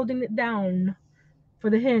holding it down for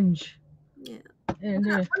the hinge. Yeah. And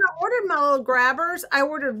when I ordered my little grabbers, I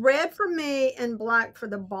ordered red for me and black for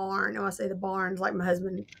the barn. And I say the barn's like my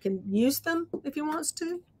husband can use them if he wants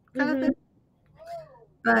to, kind of thing.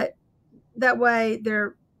 But that way,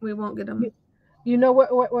 we won't get them. You know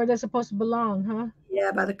where they're supposed to belong, huh?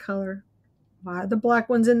 Yeah, by the color. Why are the black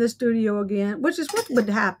ones in the studio again? Which is what would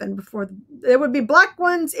happen before. There would be black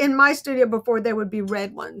ones in my studio before there would be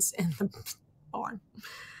red ones in the barn.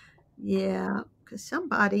 Yeah, because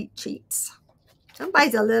somebody cheats.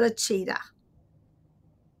 Somebody's a little cheater.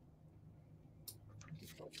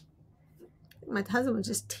 My husband was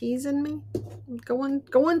just teasing me.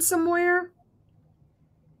 Going somewhere.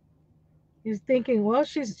 He's thinking, well,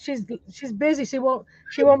 she's busy. She won't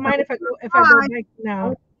mind if I go back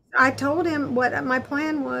now. I told him what my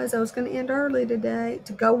plan was. I was going to end early today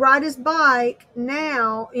to go ride his bike.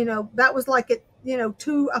 Now, you know, that was like at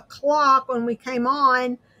 2 o'clock when we came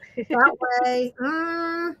on. That way,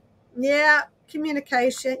 yeah,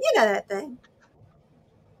 communication. You know that thing.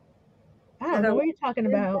 I don't know what you're talking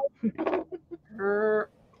about.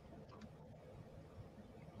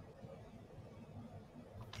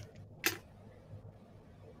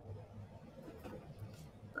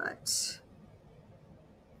 But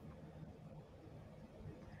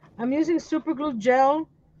I'm using super glue gel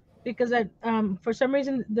because I for some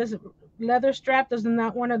reason this leather strap does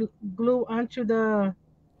not want to glue onto the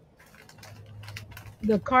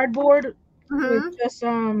cardboard with just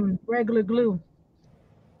regular glue.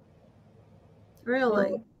 Really?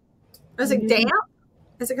 So, is it damp?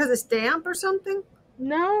 Is it because it's damp or something?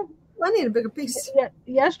 No. Well, I need a bigger piece. Yeah.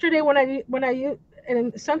 Yesterday when I use,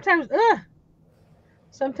 and sometimes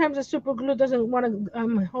the super glue doesn't want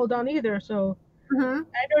to hold on either. So I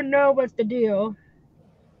don't know what's the deal.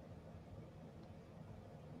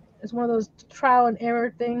 It's one of those trial and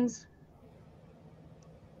error things.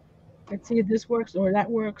 Let's see if this works or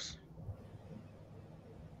that works.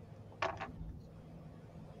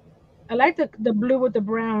 I like the blue with the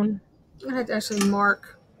brown. I had to actually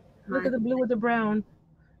mark. Look at the blue with the brown.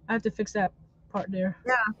 I have to fix that part there.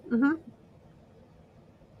 Yeah.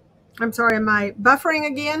 I'm sorry, am I buffering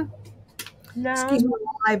again? No. Excuse me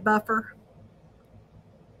while I buffer.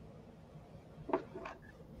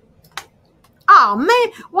 Oh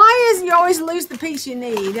man, why is you always lose the piece you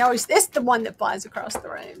need? It's the one that flies across the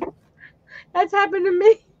room. That's happened to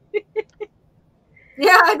me.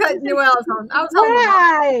 Yeah, I got Noelle's on. I was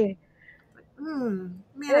holding on.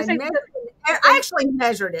 Man, I actually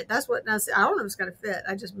measured it. That's what I said. I don't know if it's gonna fit.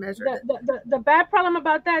 I just measured it. The bad problem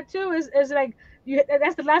about that too is like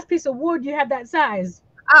that's the last piece of wood you have that size.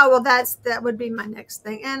 Oh well, that would be my next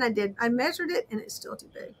thing. And I measured it and it's still too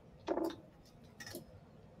big.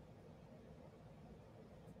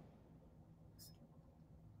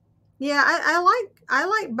 Yeah, I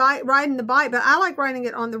like riding the bike, but I like riding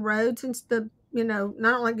it on the road since I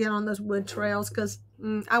don't like getting on those wood trails because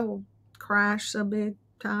I will crash so big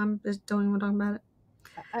time. Just don't even talk about it.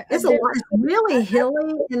 It's really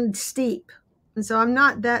hilly and steep, and so I'm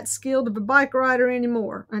not that skilled of a bike rider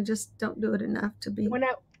anymore. I just don't do it enough to be. When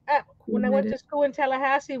when I went to school in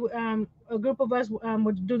Tallahassee, a group of us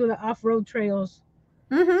would do the off-road trails.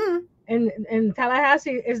 Mm-hmm. And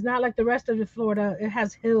Tallahassee is not like the rest of the Florida. It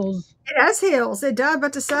has hills. It has hills. It does,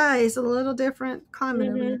 but to say it's a little different climate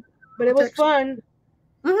over there. But it was fun.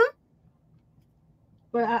 Mm-hmm.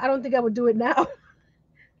 But I don't think I would do it now.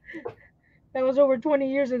 That was over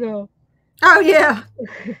 20 years ago. Oh yeah.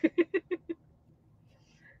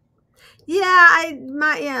 And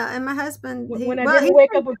my husband. When I didn't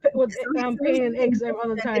wake up with pain and aches all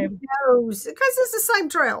the time. Because it's the same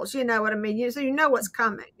trails, you know what I mean. So you know what's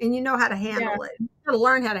coming, and you know how to handle it. You got to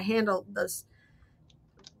learn how to handle those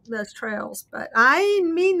trails. But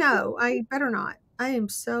no, I better not. I am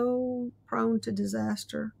so prone to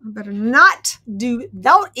disaster. I better not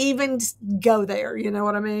don't even go there. You know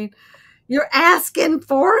what I mean? You're asking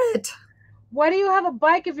for it. Why do you have a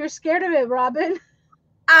bike if you're scared of it, Robin?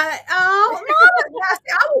 I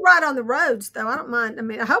will ride on the roads though. I don't mind. I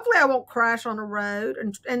mean, hopefully I won't crash on a road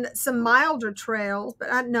and some milder trails.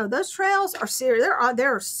 But I know those trails are serious.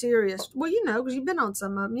 They're serious. Well, you know, because you've been on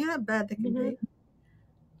some of them. You know how bad they can be.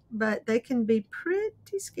 But they can be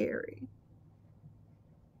pretty scary,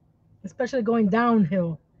 especially going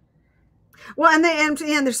downhill. Well, and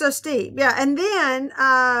they're so steep. Yeah, and then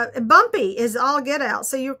bumpy is all get out.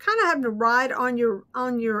 So you're kind of having to ride on your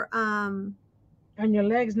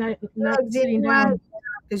legs, not sitting down,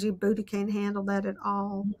 because your booty can't handle that at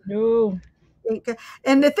all. No.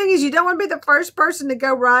 And the thing is, you don't want to be the first person to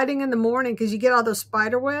go riding in the morning because you get all those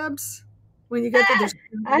spider webs when you get to this.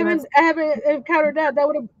 I haven't encountered that. That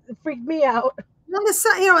would have freaked me out. Well,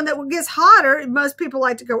 and that gets hotter. Most people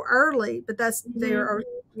like to go early, but there are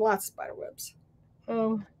lots of spider webs.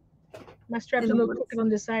 Oh, my strap's a little crooked on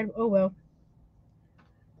this side. Oh well.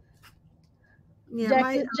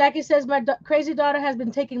 Yeah, Jackie says my crazy daughter has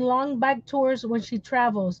been taking long bike tours when she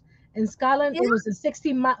travels. In Scotland, it was a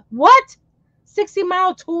 60-mile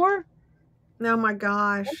tour? Oh my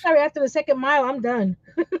gosh. I'm sorry, after the second mile, I'm done.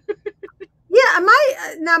 Yeah,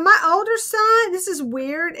 my older son, this is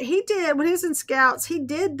weird. He did, when he was in Scouts, he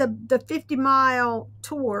did the 50-mile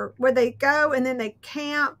tour where they go and then they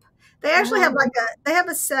camp. They actually have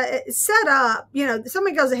a set up, you know,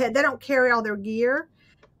 somebody goes ahead. They don't carry all their gear.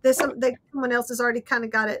 Someone else has already kind of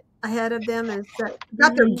got it ahead of them and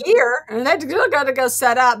got their gear, and they still got to go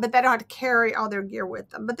set up, but they don't have to carry all their gear with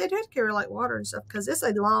them. But they do have to carry like water and stuff because it's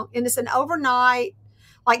it's an overnight,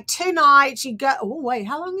 like 2 nights. You go. Oh wait,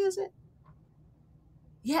 how long is it?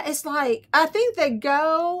 Yeah, it's like I think they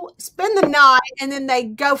go spend the night and then they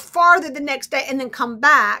go farther the next day and then come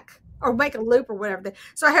back or make a loop or whatever.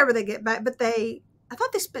 So however they get back, but I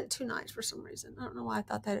thought they spent 2 nights for some reason. I don't know why I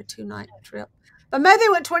thought they had a 2-night trip. But maybe they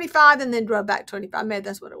went 25 and then drove back 25. Maybe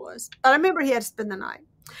that's what it was. But I remember he had to spend the night.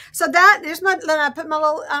 So then I put my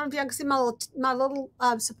little, I don't know if y'all can see my little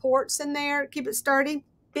supports in there. Keep it sturdy.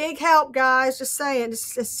 Big help, guys. Just saying.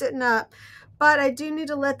 It's just sitting up. But I do need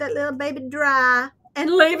to let that little baby dry and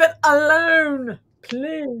leave it alone.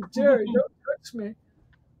 Please, Jerry, don't touch me.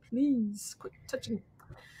 Please, quit touching.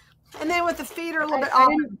 And then with the feet are a little bit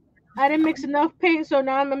off. I didn't mix enough paint, so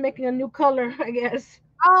now I'm making a new color, I guess.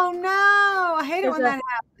 Oh no! I hate it when that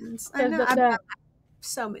happens. I know. I've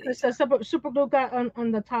so many. It's a super glue got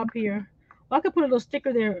on the top here. Well, I could put a little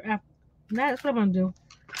sticker there. That's what I'm gonna do.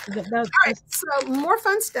 All right. So more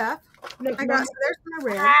fun stuff. There's my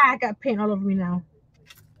red. I got paint all over me now.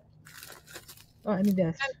 Oh, I need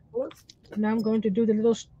this. Now I'm going to do the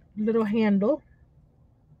little handle.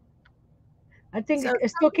 I think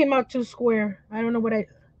it still came out too square. I don't know what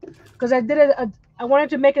because I did it. I wanted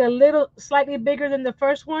to make it a little slightly bigger than the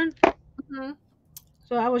first one.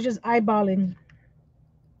 So I was just eyeballing.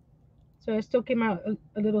 So it still came out a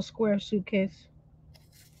little square suitcase.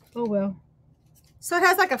 Oh well. So it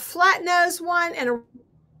has like a flat nose one and a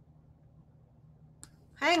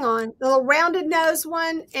little rounded nose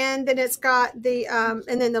one, and then it's got the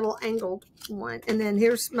and then the little angled one. And then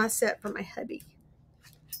here's my set for my hubby.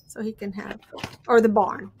 So he can have, or the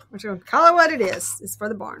barn, whichever color what it is. It's for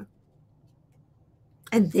the barn.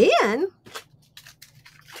 And then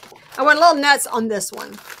I went a little nuts on this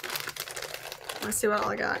one. Let's see what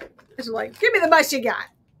all I got. It's like, give me the most you got.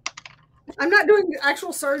 I'm not doing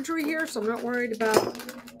actual surgery here, so I'm not worried about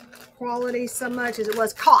quality so much as it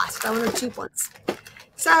was cost. I wanted cheap ones.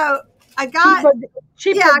 So I got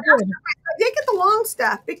cheap. Yeah, I did get the long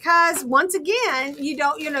stuff because once again,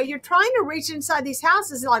 you're trying to reach inside these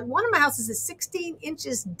houses. Like one of my houses is 16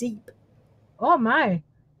 inches deep. Oh my.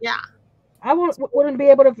 Yeah. I wouldn't be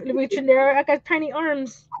able to reach in there. I got tiny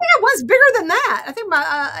arms. I think it was bigger than that. I think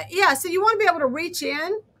so you want to be able to reach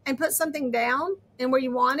in and put something down and where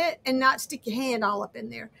you want it and not stick your hand all up in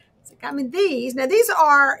there. So got me these. Now these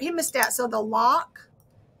are hemostats, so they'll lock,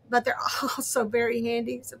 but they're also very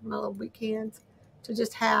handy. Some of my little weekends to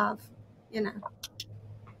just have, you know,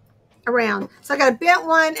 around. So I got a bent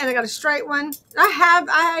one and I got a straight one.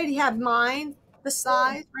 I already have mine, the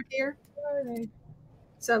size right here.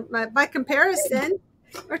 So by comparison,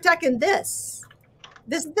 we're talking this.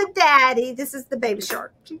 This is the daddy. This is the baby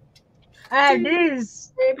shark.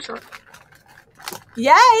 This. Baby shark.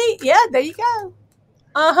 Yay! Yeah, there you go.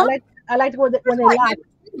 I like when they lock.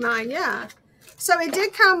 Mine, yeah. So it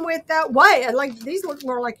did come with that white. Like these look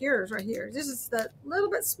more like yours right here. This is the little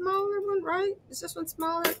bit smaller one, right? Is this one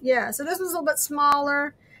smaller? Yeah. So this one's a little bit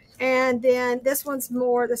smaller, and then this one's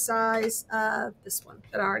more the size of this one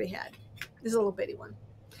that I already had. This is a little bitty one.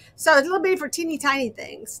 So it's a little bitty for teeny tiny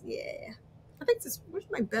things. Yeah. I think this. Where's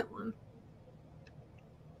my bent one?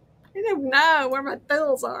 I don't know where my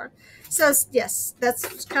bills are. So yes,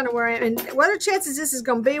 that's kind of where I am. And what are the chances this is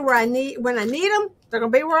going to be where I need when I need them? They're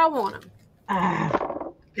going to be where I want them.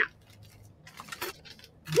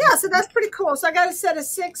 Yeah, so that's pretty cool. So I got a set of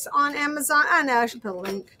 6 on Amazon. I know I should put a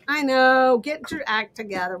link. I know. Get your act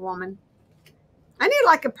together, woman. I need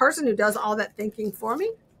like a person who does all that thinking for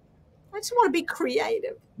me. I just want to be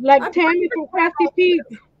creative. Like Tammy from Crafty Peep.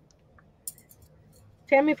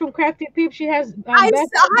 Tammy from Crafty Peep. She has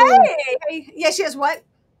yeah, she has what?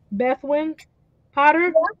 Bethwyn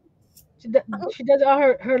Potter. She does all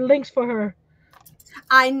her links for her.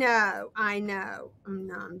 I know. No,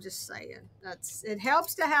 I'm just saying. It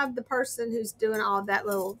helps to have the person who's doing all that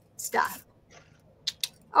little stuff.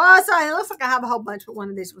 Oh, sorry. It looks like I have a whole bunch, but one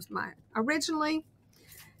of these was mine originally.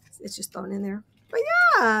 It's just thrown in there. But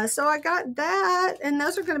yeah, so I got that, and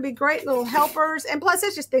those are going to be great little helpers. And plus,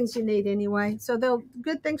 it's just things you need anyway. So they're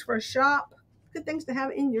good things for a shop, good things to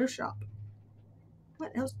have in your shop.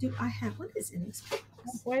 What else do I have? What is in this box?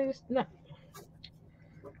 Why is no?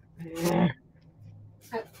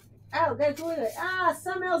 Oh, there's glue.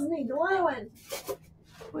 Something else needs gluing.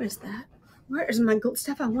 What is that? Where is my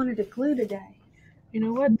stuff I wanted to glue today? You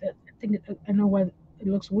know what? I know why it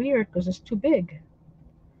looks weird because it's too big.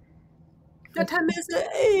 What time is it?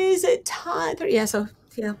 Is it time? Yeah, so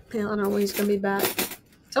yeah, I don't know when he's gonna be back.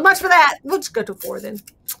 So much for that. We'll just go to 4 then.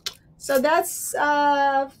 So that's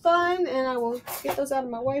fun, and I will get those out of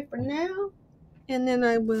my way for now, and then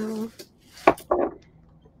I'm going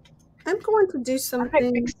to do something.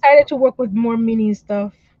 I'm excited to work with more mini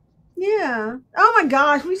stuff. Yeah. Oh my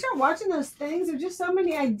gosh, we start watching those things. There's just so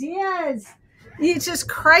many ideas. It's just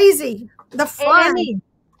crazy. The fun.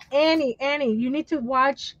 Annie, you need to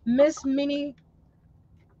watch Miss Minnie.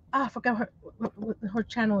 I forgot what her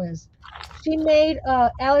channel is. She made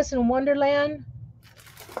Alice in Wonderland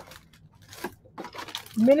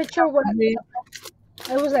miniature. It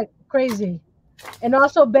was like crazy. And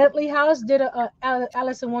also Bentley House did a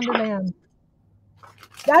Alice in Wonderland.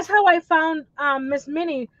 That's how I found Miss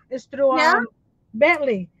Minnie is through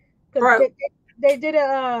Bentley. They did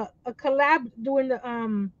a collab doing the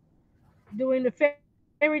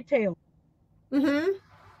fairy tale. Mm-hmm.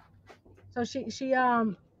 So she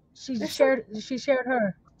shared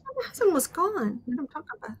her. My husband was gone. What I'm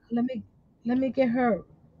talking about. Let me get her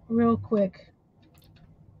real quick.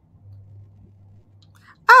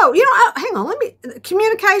 Oh, hang on. Let me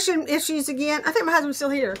communication issues again. I think my husband's still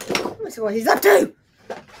here. Let me see what he's up to.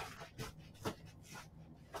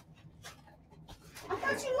 I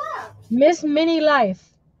thought you left. Miss Minnie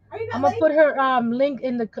Life. I'm gonna put her link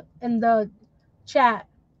in the chat.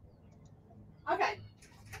 Okay.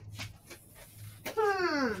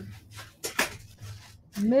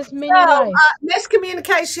 Miss Minnie Life.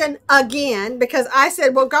 Miscommunication again because I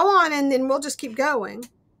said, well, go on and then we'll just keep going.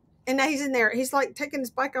 And now he's in there. He's like taking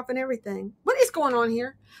his bike off and everything. What is going on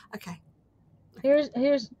here? Okay. Here's.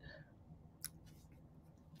 Did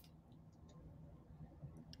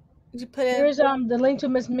you put it? Here's the link to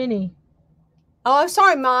Miss Minnie. Oh, I'm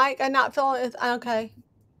sorry, Mike. I'm not feeling it. Okay.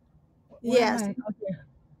 Yes. Okay.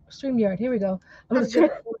 StreamYard. Here we go.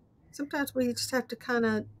 Sometimes we just have to kind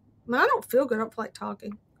of. I don't feel good. I don't feel like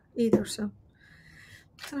talking either. So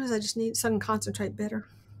sometimes I just need something to concentrate better.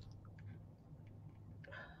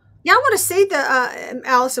 Yeah, I want to see the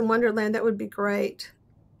Alice in Wonderland. That would be great.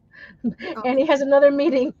 And he has another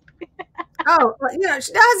meeting. Oh,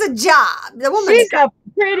 she does a job. The woman. She's a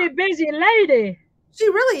pretty busy lady. She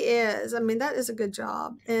really is. I mean, that is a good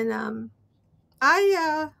job. And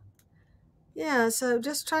so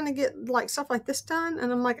just trying to get like stuff like this done,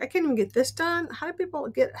 and I'm like, I can't even get this done. How do people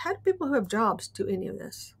who have jobs do any of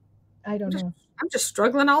this? I don't know. I'm just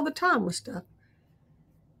struggling all the time with stuff.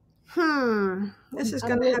 This is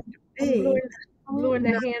going to have to be. I'm gluing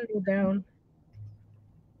the handle down.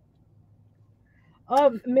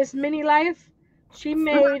 Miss Mini Life, she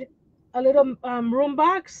made a little room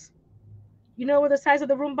box. You know what the size of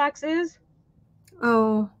the room box is?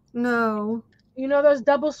 Oh, no. You know those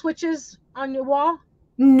double switches on your wall?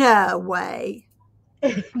 No way.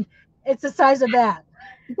 It's the size of that,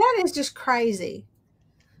 That is just crazy.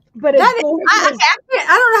 but it's That is, gorgeous. I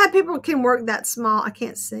don't know how people can work that small. I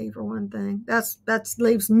can't see for one thing. That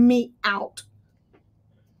leaves me out.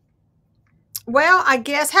 Well, I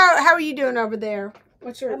guess how are you doing over there?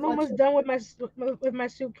 I'm almost done with my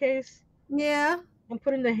suitcase. Yeah. I'm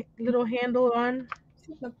putting the little handle on,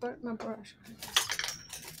 My brush.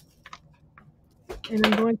 and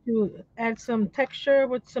I'm going to add some texture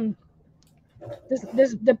with some.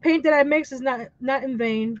 This the paint that I mix is not in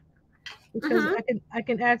vain because Mm-hmm. I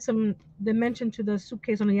can add some dimension to the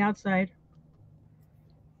suitcase on the outside.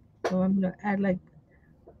 So I'm gonna add like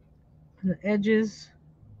the edges.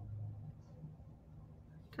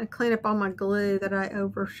 I clean up all my glue that I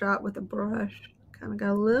overshot with a brush. Kind of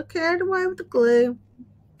got a little carried away with the glue.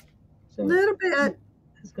 A So little bit.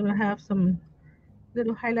 it's gonna have some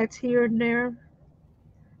little highlights here and there.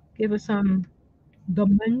 Give it some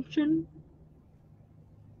dimension.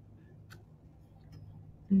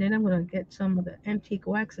 And then I'm gonna get some of the antique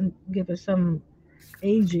wax and give it some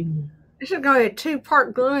aging. This is going to be a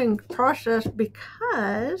two-part gluing process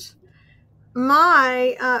because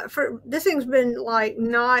my for this thing's been like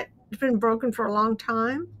not it's been broken for a long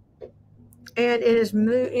time, and it is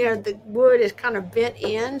moved. You know, the wood is kind of bent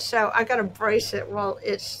in, so I got to brace it while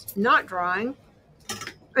it's not drying.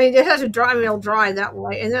 I mean, it has to dry. I mean, it'll dry that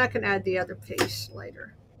way, and then I can add the other piece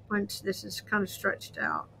later once this is kind of stretched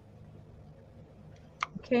out.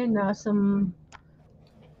 Okay, now some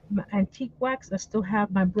my antique wax. I still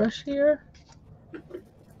have my brush here.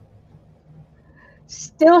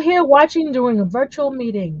 Still here watching during a virtual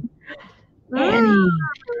meeting. Mm,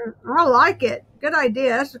 Annie. I like it. Good idea.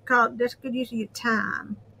 That's good use of your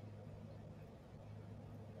time.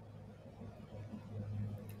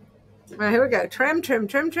 All right, here we go. Trim, trim,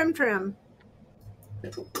 trim, trim, trim.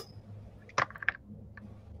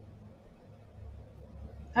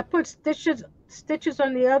 I put stitches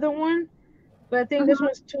on the other one, but I think this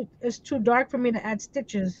Mhm. one's too dark for me to add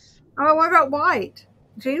stitches. Oh, what about white?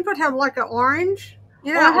 So you put have like an orange,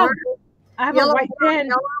 you Oh, know, orange, I have a yellow, white pen.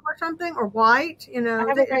 yellow or something, or white. You I know,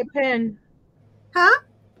 have a white pen. huh?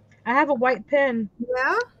 I have a white pen.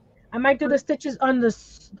 Yeah. I might do the stitches on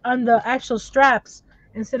the actual straps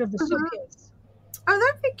instead of the Mhm. suitcase. Oh,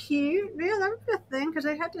 that'd be cute. Yeah, that would be a thing because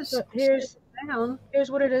they had to So stick it down. here's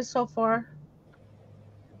what it is so far.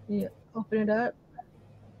 Yeah, open it up.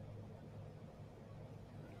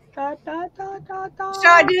 Da, da, da, da, So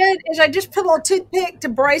I da. did is I just put a little toothpick to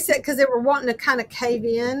brace it because they were wanting to kind of cave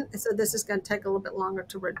in. And so this is going to take a little bit longer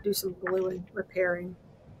to do some gluing, repairing.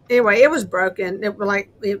 Anyway, it was broken. It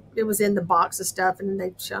was in the box of stuff, and then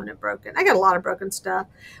they've shown it broken. I got a lot of broken stuff.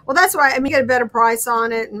 Well, that's why. I mean, you get a better price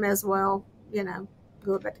on it, and may as well,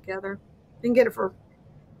 glue it back together. You can get it for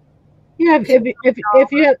Yeah, $50.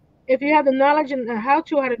 if you have the knowledge and how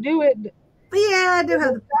to do it, But yeah, I do it have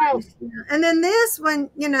the works out. price. Yeah. And then this one,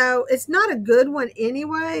 it's not a good one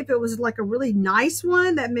anyway. If it was like a really nice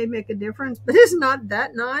one, that may make a difference. But it's not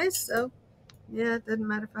that nice, so yeah, it doesn't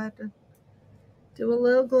matter if I have to do a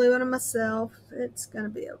little glue on it myself. It's gonna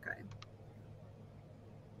be okay.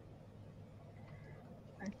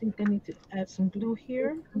 I think I need to add some glue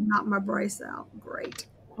here. Knock my brace out. Great.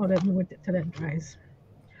 Oh, let me wait till that dries.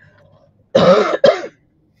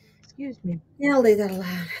 Excuse me. Yeah, I'll leave that alone.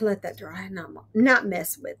 Let that dry. Not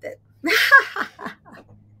mess with it.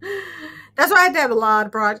 That's why I had to have a lot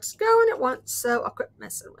of projects going at once, so I quit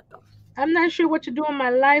messing with them. I'm not sure what to do on my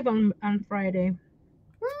live on Friday.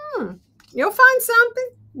 You'll find something.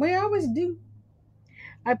 We always do.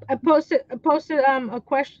 I posted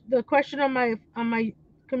the question on my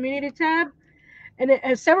community tab,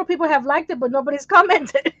 and several people have liked it, but nobody's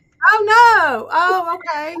commented. Oh no! Oh,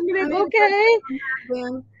 okay. I'm I like, need to go okay.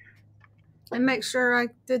 then and make sure I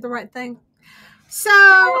did the right thing. So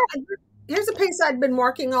here's a piece I'd been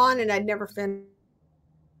working on and I'd never finished.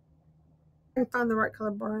 I can find the right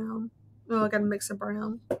color brown. Oh, I got to mix a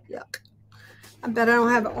brown. Yuck. I bet I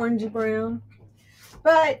don't have an orangey brown.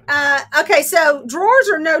 But okay, so drawers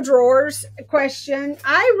or no drawers question.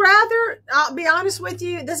 I'll be honest with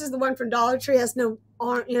you. This is the one from Dollar Tree. Has no,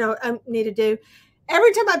 I need to do.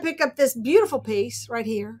 Every time I pick up this beautiful piece right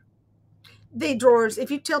here, the drawers, if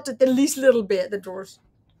you tilt it the least little bit, the drawers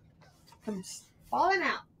comes falling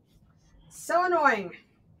out. So annoying.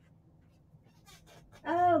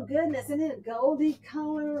 Oh goodness, isn't it a golden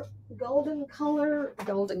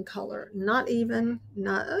color? Not even,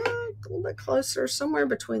 not a little bit closer, somewhere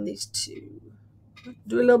between these two.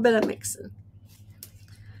 Do a little bit of mixing.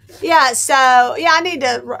 Yeah, so yeah, I need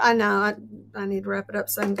to. I know I need to wrap it up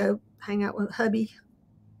so I can go hang out with hubby,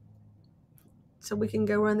 so we can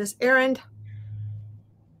go run this errand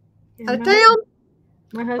Yeah, out of town.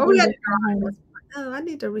 my Oh, we husband had. just got home. Oh, I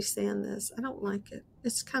need to resand this. I don't like it.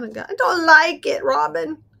 It's kind of got. I don't like it,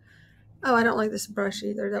 Robin. Oh, I don't like this brush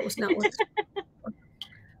either. That was not what.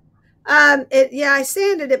 Yeah, I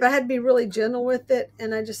sanded it, but I had to be really gentle with it,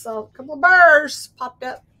 and I just saw a couple of burrs popped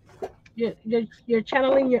up. You're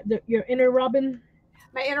channeling your inner Robin.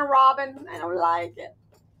 My inner Robin. I don't like it.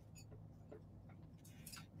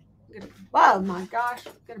 Oh my gosh!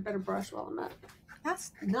 Get a better brush while I'm up.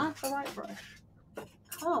 That's not the right brush.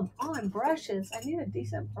 Come on, brushes. I need a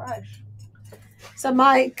decent brush. So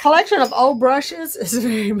my collection of old brushes is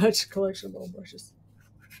very much a collection of old brushes.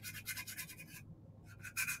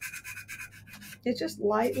 It's just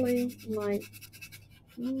lightly like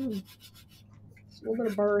a little bit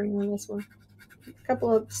of burring on this one. A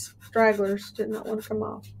couple of stragglers did not want to come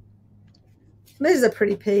off. This is a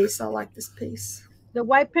pretty piece. I like this piece. The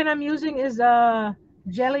white pen I'm using is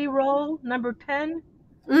Jelly Roll number 10.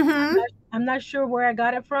 I'm not sure where I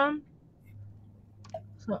got it from.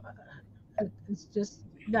 So it's just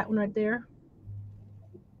that one right there.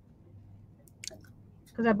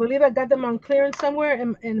 Because I believe I got them on clearance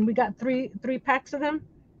somewhere, and we got three packs of them.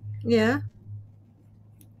 Yeah.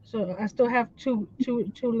 So I still have two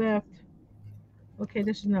left. Okay,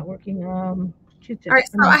 this is not working. Q-tip. All right,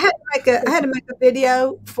 so I had to make a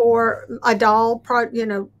video for a doll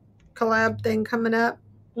collab thing coming up,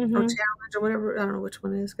 or challenge or whatever. I don't know which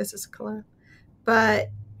one it is. I guess it's a collab. But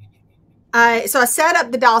I set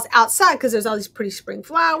up the dolls outside because there's all these pretty spring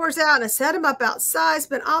flowers out, and I set them up outside.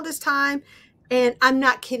 Spent all this time, and I'm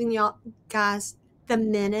not kidding y'all, guys. The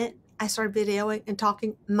minute I started videoing and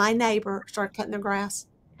talking, my neighbor started cutting their grass.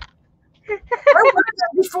 Where was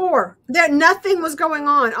it before? Nothing was going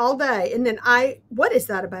on all day, and then what is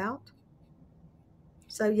that about?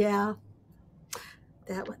 So yeah,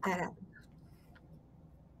 that happened.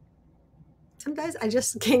 Some days I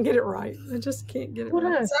just can't get it right. I just can't get it right.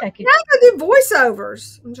 Hold on a second. I can do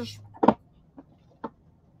voiceovers.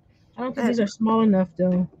 I don't think these are small enough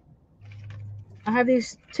though. I have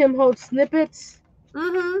these Tim Holtz snippets.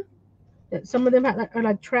 Some of them are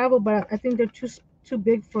like travel, but I think they're too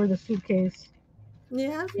big for the suitcase.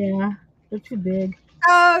 Yeah. Yeah, they're too big.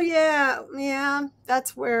 Oh yeah.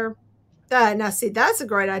 That's where. Now see, that's a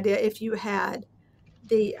great idea if you had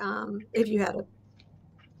a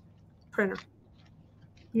printer.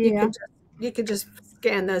 Yeah. You could just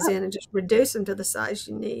scan those in and just reduce them to the size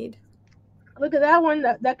you need. Look at that one.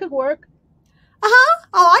 That could work. I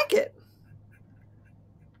like it.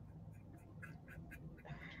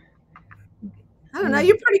 I don't know.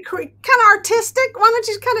 You're pretty kind of artistic. Why don't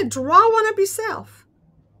you just kind of draw one up yourself?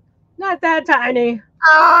 Not that tiny.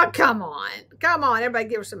 Oh, come on. Come on. Everybody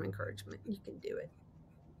give her some encouragement. You can do it.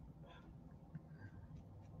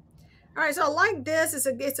 All right. So I like this.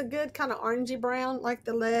 It's a good kind of orangey brown, like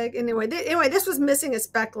the leg. Anyway, this was missing its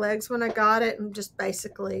back legs when I got it, and just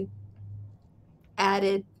basically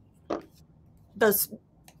added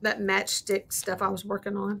that matchstick stuff I was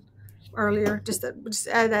working on earlier. Just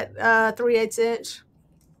add that 3/8 inch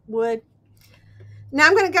wood. Now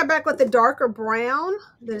I'm going to go back with the darker brown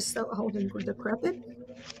that is so old and decrepit.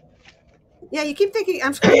 Yeah, you keep thinking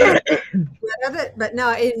I'm just going to get rid of it, but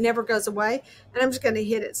no, it never goes away. And I'm just going to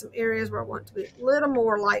hit it some areas where I want it to be a little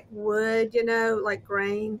more like wood, like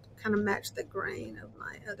grain, kind of match the grain of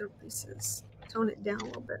my other pieces. Tone it down a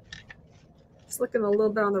little bit. It's looking a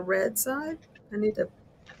little bit on the red side.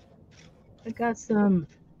 I got some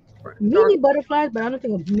mini butterflies, but I don't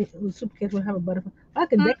think a suitcase would have a butterfly. I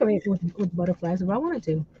can decorate with butterflies if I wanted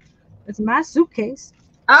to. It's my suitcase.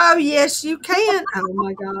 Oh, yes, you can. Oh,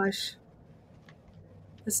 my gosh.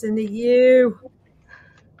 Listen to you.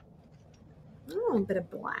 Oh, a bit of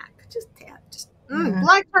black. Just that.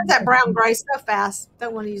 Black turns that brown gray so fast.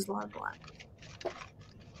 Don't want to use a lot of black.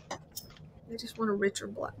 I just want a richer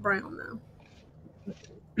brown, though.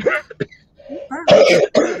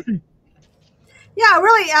 Yeah,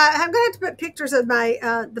 really, I'm going to have to put pictures of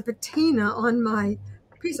the patina on my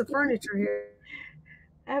piece of furniture here.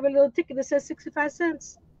 I have a little ticket that says 65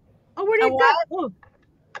 cents. Oh, where did it go? Oh.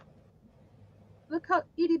 Look how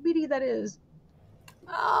itty bitty that is.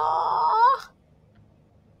 Oh.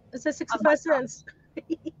 It says 65 cents.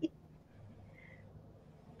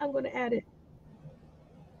 I'm going to add it.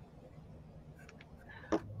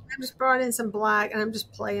 I just brought in some black and I'm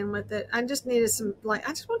just playing with it. I just needed some, I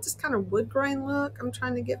just want this kind of wood grain look I'm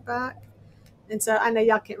trying to get back. And so I know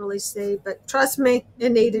y'all can't really see, but trust me,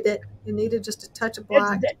 it needed it. It needed just a touch of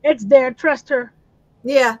black. It's there. Trust her.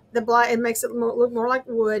 Yeah, the black, it makes it look more like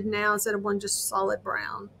wood now instead of one just solid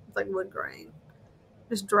brown. It's like wood grain.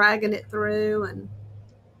 Just dragging it through and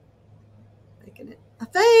making it a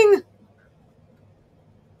thing.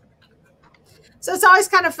 So it's always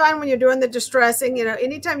kind of fun when you're doing the distressing.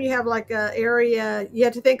 Anytime you have like a area, you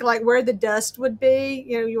have to think like where the dust would be.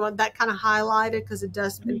 You want that kind of highlighted because the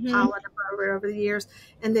dust has been Mm-hmm. piling up over the years,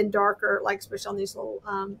 and then darker, like especially on these little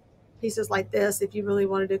pieces like this. If you really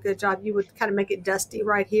want to do a good job, you would kind of make it dusty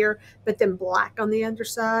right here, but then black on the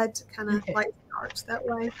underside to kind of Okay. lighten the arch that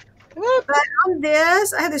way. But on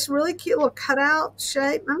this, I have this really cute little cutout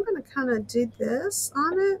shape. I'm going to kind of do this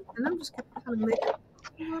on it, and I'm just going to kind of make it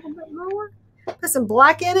a little bit more. Put some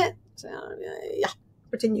black in it. So, yeah.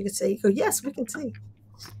 Pretend you can see. You go, yes, we can see.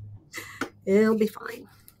 It'll be fine.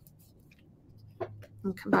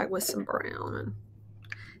 And come back with some brown. And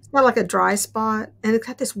it's got like a dry spot, and it's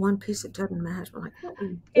got this one piece that doesn't match. I'm like, what are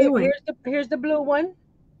you doing? Here's the blue one.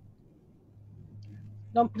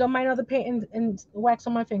 Don't mind all the paint and wax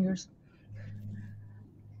on my fingers.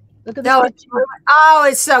 Look at the No, picture.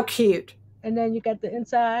 it's so cute. And then you got the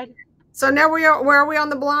inside. So now where are we on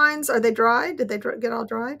the blinds? Are they dried? Did they get all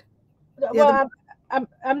dried? Well,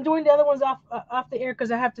 I'm doing the other ones off the air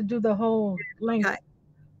because I have to do the whole length. Okay.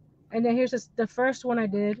 And then here's the first one I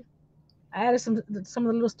did. I added some of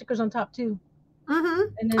the little stickers on top too. Mm-hmm.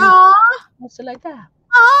 And then Aww. it's like that.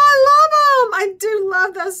 Oh, I love them. I do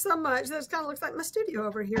love those so much. This kind of looks like my studio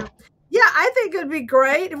over here. Yeah, I think it would be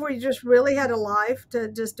great if we just really had a life to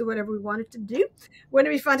just do whatever we wanted to do.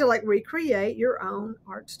 Wouldn't it be fun to like recreate your own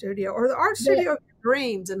art studio or the art studio of your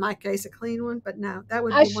dreams? In my case, a clean one, but no, that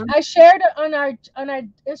would be one. I shared it on our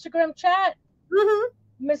Instagram chat.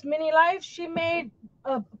 Mm-hmm. Miss Minnie Life, she made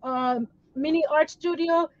a mini art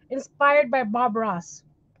studio inspired by Bob Ross.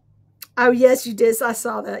 Oh yes, you did. I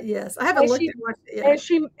saw that. Yes, I haven't looked at it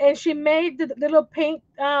yet. And she made the little paint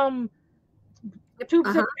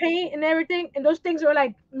tubes of paint and everything, and those things are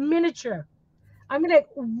like miniature. I mean, like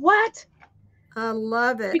what? I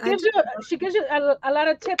love it. She gives you a lot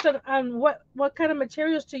of tips on what kind of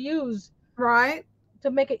materials to use, right,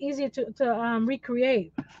 to make it easier to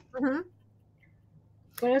recreate. Mm-hmm.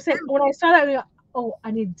 When I saw that,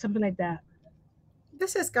 I need something like that.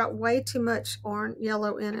 This has got way too much orange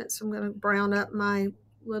yellow in it, so I'm going to brown up my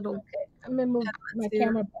little. Okay, I'm gonna move my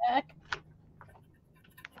camera back.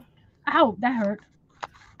 Ow, that hurt.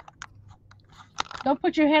 Don't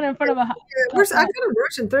put your hand in front of a. I'm kind of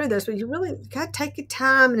rushing through this, but you really got to take your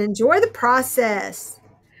time and enjoy the process.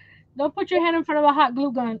 Don't put your hand in front of a hot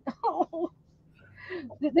glue gun.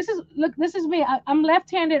 This is me. I'm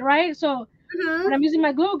left-handed, right? So when I'm using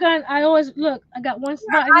my glue gun, I always look. I got one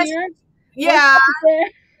spot here. Yeah.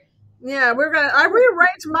 Yeah, I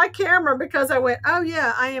rearranged my camera because I went, oh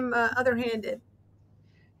yeah, I am other-handed.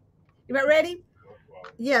 You about ready?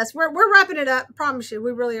 Yes, we're wrapping it up. I promise you,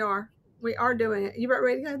 we really are. We are doing it. You about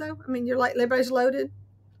ready to go though? I mean, you're like everybody's loaded.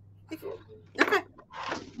 Okay.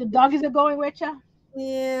 The doggies are going with you.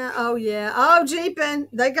 Yeah. Oh yeah. Oh, jeeping.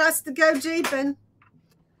 They got to go jeeping.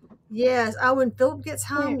 Yes. Oh, when Philip gets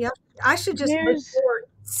home, yeah. I should just report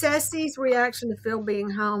Ceci's reaction to Phil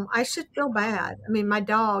being home. I should feel bad. I mean, my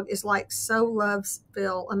dog is like so loves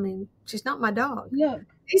Phil. I mean, she's not my dog. Look,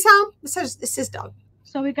 he's home. It's his dog.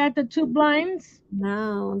 So we got the two blinds.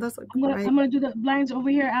 No, that's great. I'm gonna do the blinds over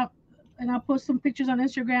here out, and I'll post some pictures on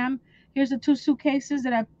Instagram. Here's the two suitcases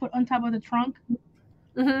that I put on top of the trunk.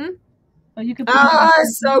 Mm-hmm. So you can.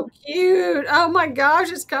 So cute! Oh my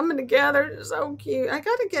gosh, it's coming together. It's so cute. I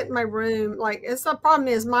got to get in my room. Like, it's the problem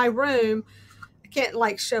is my room. I can't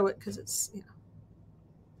like show it because it's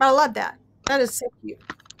But I love that. That is so cute.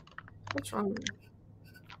 What's wrong with me?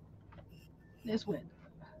 This way.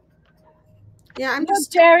 Yeah, I'm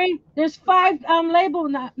just Geri. There's 5 labels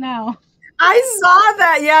now. I saw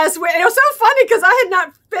that. Yes, it was so funny because I had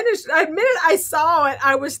not finished. The minute I saw it,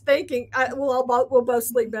 I was thinking, we'll both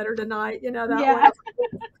sleep better tonight.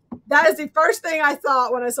 That is the first thing I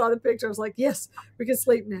thought when I saw the picture. I was like, yes, we can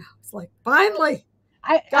sleep now. It's like finally.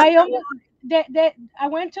 I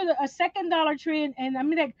went to a second Dollar Tree and I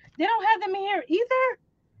mean, like, they don't have them here either.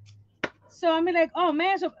 So I mean, like, oh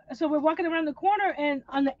man, so we're walking around the corner and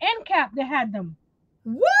on the end cap they had them.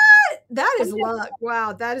 What? That is luck.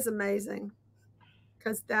 Wow, that is amazing.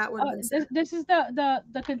 Because that would have been this is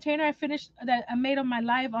the container I finished that I made on my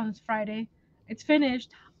live on Friday. It's finished.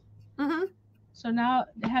 Mm-hmm. So now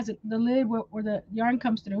it has the lid where the yarn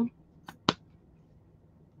comes through.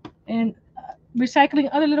 And recycling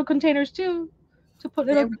other little containers too to put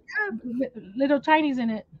little tinies in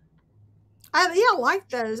it. I like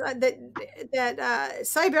those that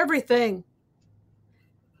save everything.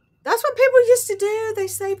 That's what people used to do. They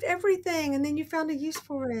saved everything, and then you found a use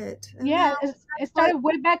for it. And Yeah, now it that's what. started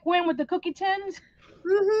way back when with the cookie tins.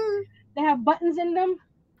 Mm-hmm. They have buttons in them.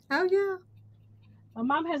 Oh yeah. My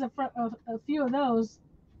mom has a few of those.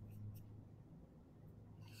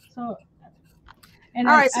 So, and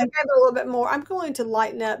All right, so I I got a little bit more. I'm going to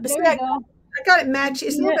lighten up, but see, there you go. I got it You can matchy. It's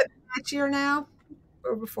a see little it. bit matchier now,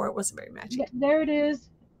 or before it wasn't very matchy. There it is,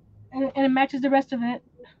 and it matches the rest of it.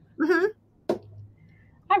 Mm-hmm.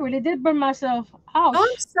 I really did burn myself. Oh, I'm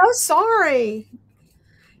Ouch. so sorry.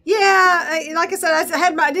 Yeah, like I said, I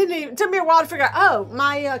had my. I didn't even. It took me a while to figure out. Oh,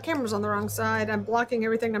 my camera's on the wrong side. I'm blocking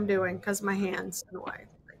everything I'm doing because my hands in the way.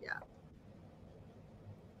 But yeah.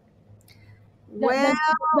 The Well,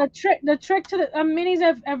 the the trick to the minis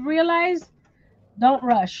I've realized, don't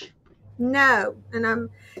rush. no, and I'm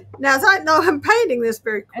now. As I know, I'm painting this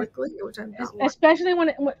very quickly, which I don't like. Especially when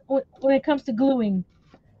it comes to gluing.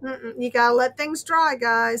 You gotta let things dry,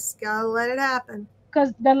 guys. Gotta let it happen.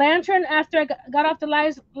 Because the lantern, after I got off the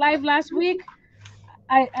live last week,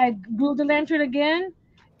 I glued the lantern again,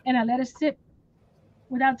 and I let it sit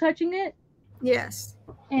without touching it, Yes,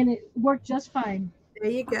 and it worked just fine. there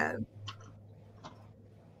you go.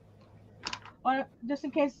 Or just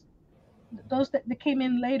in case those that came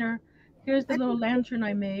in later, here's the little lantern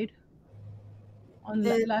I made on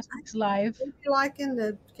And last week's live. I feel liking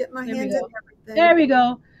to get my There we hands in go. everything. There we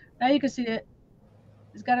go. Now you can see it.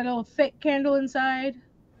 It's got a little fake candle inside.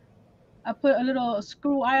 I put a little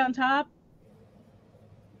screw eye on top,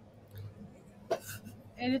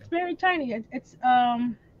 and it's very tiny. It's.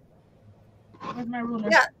 Where's my ruler?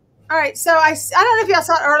 Yeah. All right. So I don't know if y'all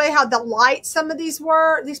saw earlier how the light some of these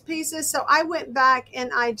pieces. So I went back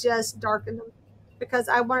and I just darkened them because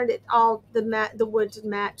I wanted it all the wood to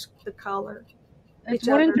match the color It's each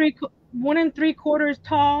other. 1 3/4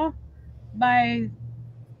 tall by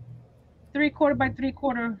 3/4 by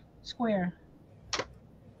 3/4 square.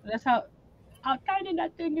 That's how tiny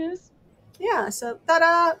that thing is. Yeah. So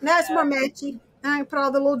ta-da! Now it's more matchy. And I can put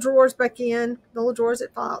all the little drawers back in. The little drawers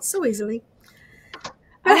that fall out so easily. I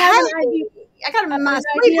But have an idea. hey, I got my An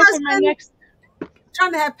sweet idea for my husband next.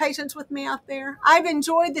 trying to have patience with me out there. I've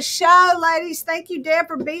enjoyed the show, ladies. Thank you, Deb,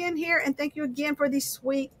 for being here, and thank you again for the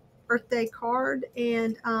sweet birthday card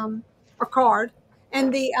or card,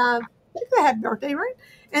 and the they have birthday, right?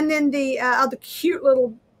 And then the all the cute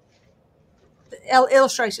little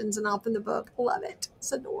illustrations and all from the book. Love it.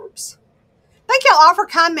 It's adorbs. Thank y'all all for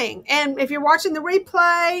coming. And if you're watching the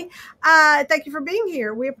replay, thank you for being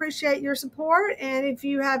here. We appreciate your support. And if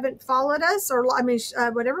you haven't followed us or,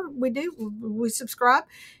 whatever we do, we subscribe.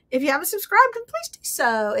 If you haven't subscribed, then please do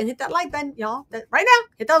so and hit that like button, y'all. Right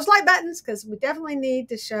now, hit those like buttons because we definitely need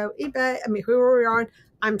to show eBay. I mean, who are we on?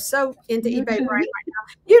 I'm so into eBay YouTube. right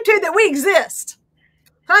now. YouTube that we exist.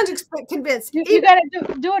 Trying to convince You got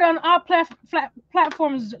to do it on all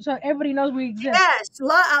platforms so everybody knows we exist. Yes,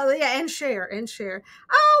 yeah, and share.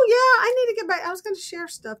 Oh yeah, I need to get back. I was going to share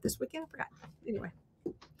stuff this weekend. I forgot. Anyway,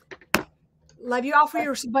 love you all for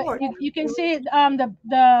your support. But you can see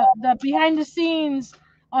the behind the scenes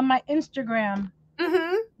on my Instagram.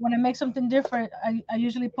 Mm-hmm. When I make something different, I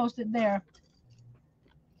usually post it there.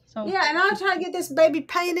 So yeah, and I'll try to get this baby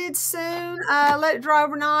painted soon. Let it dry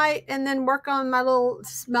overnight, and then work on my little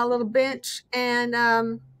bench, and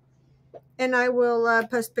I will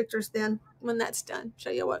post pictures then when that's done. Show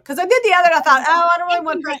you what, because I did the other. I thought, oh, I don't really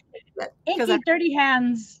want to paint it inky, dirty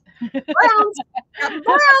hands. Browns,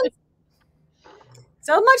 browns.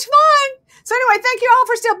 So much fun. So anyway, thank you all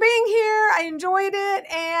for still being here. I enjoyed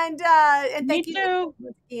it, and thank you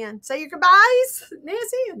again. Say your goodbyes,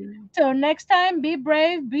 Nancy. Till next time, be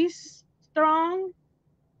brave, be strong,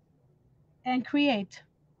 and create.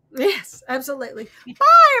 Yes, absolutely.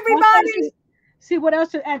 Bye, everybody. See what else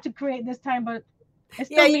to add to create this time, but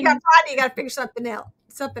yeah, you got Friday. You got to figure something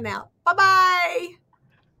out. Bye bye.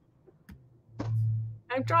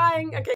 I'm trying. Okay.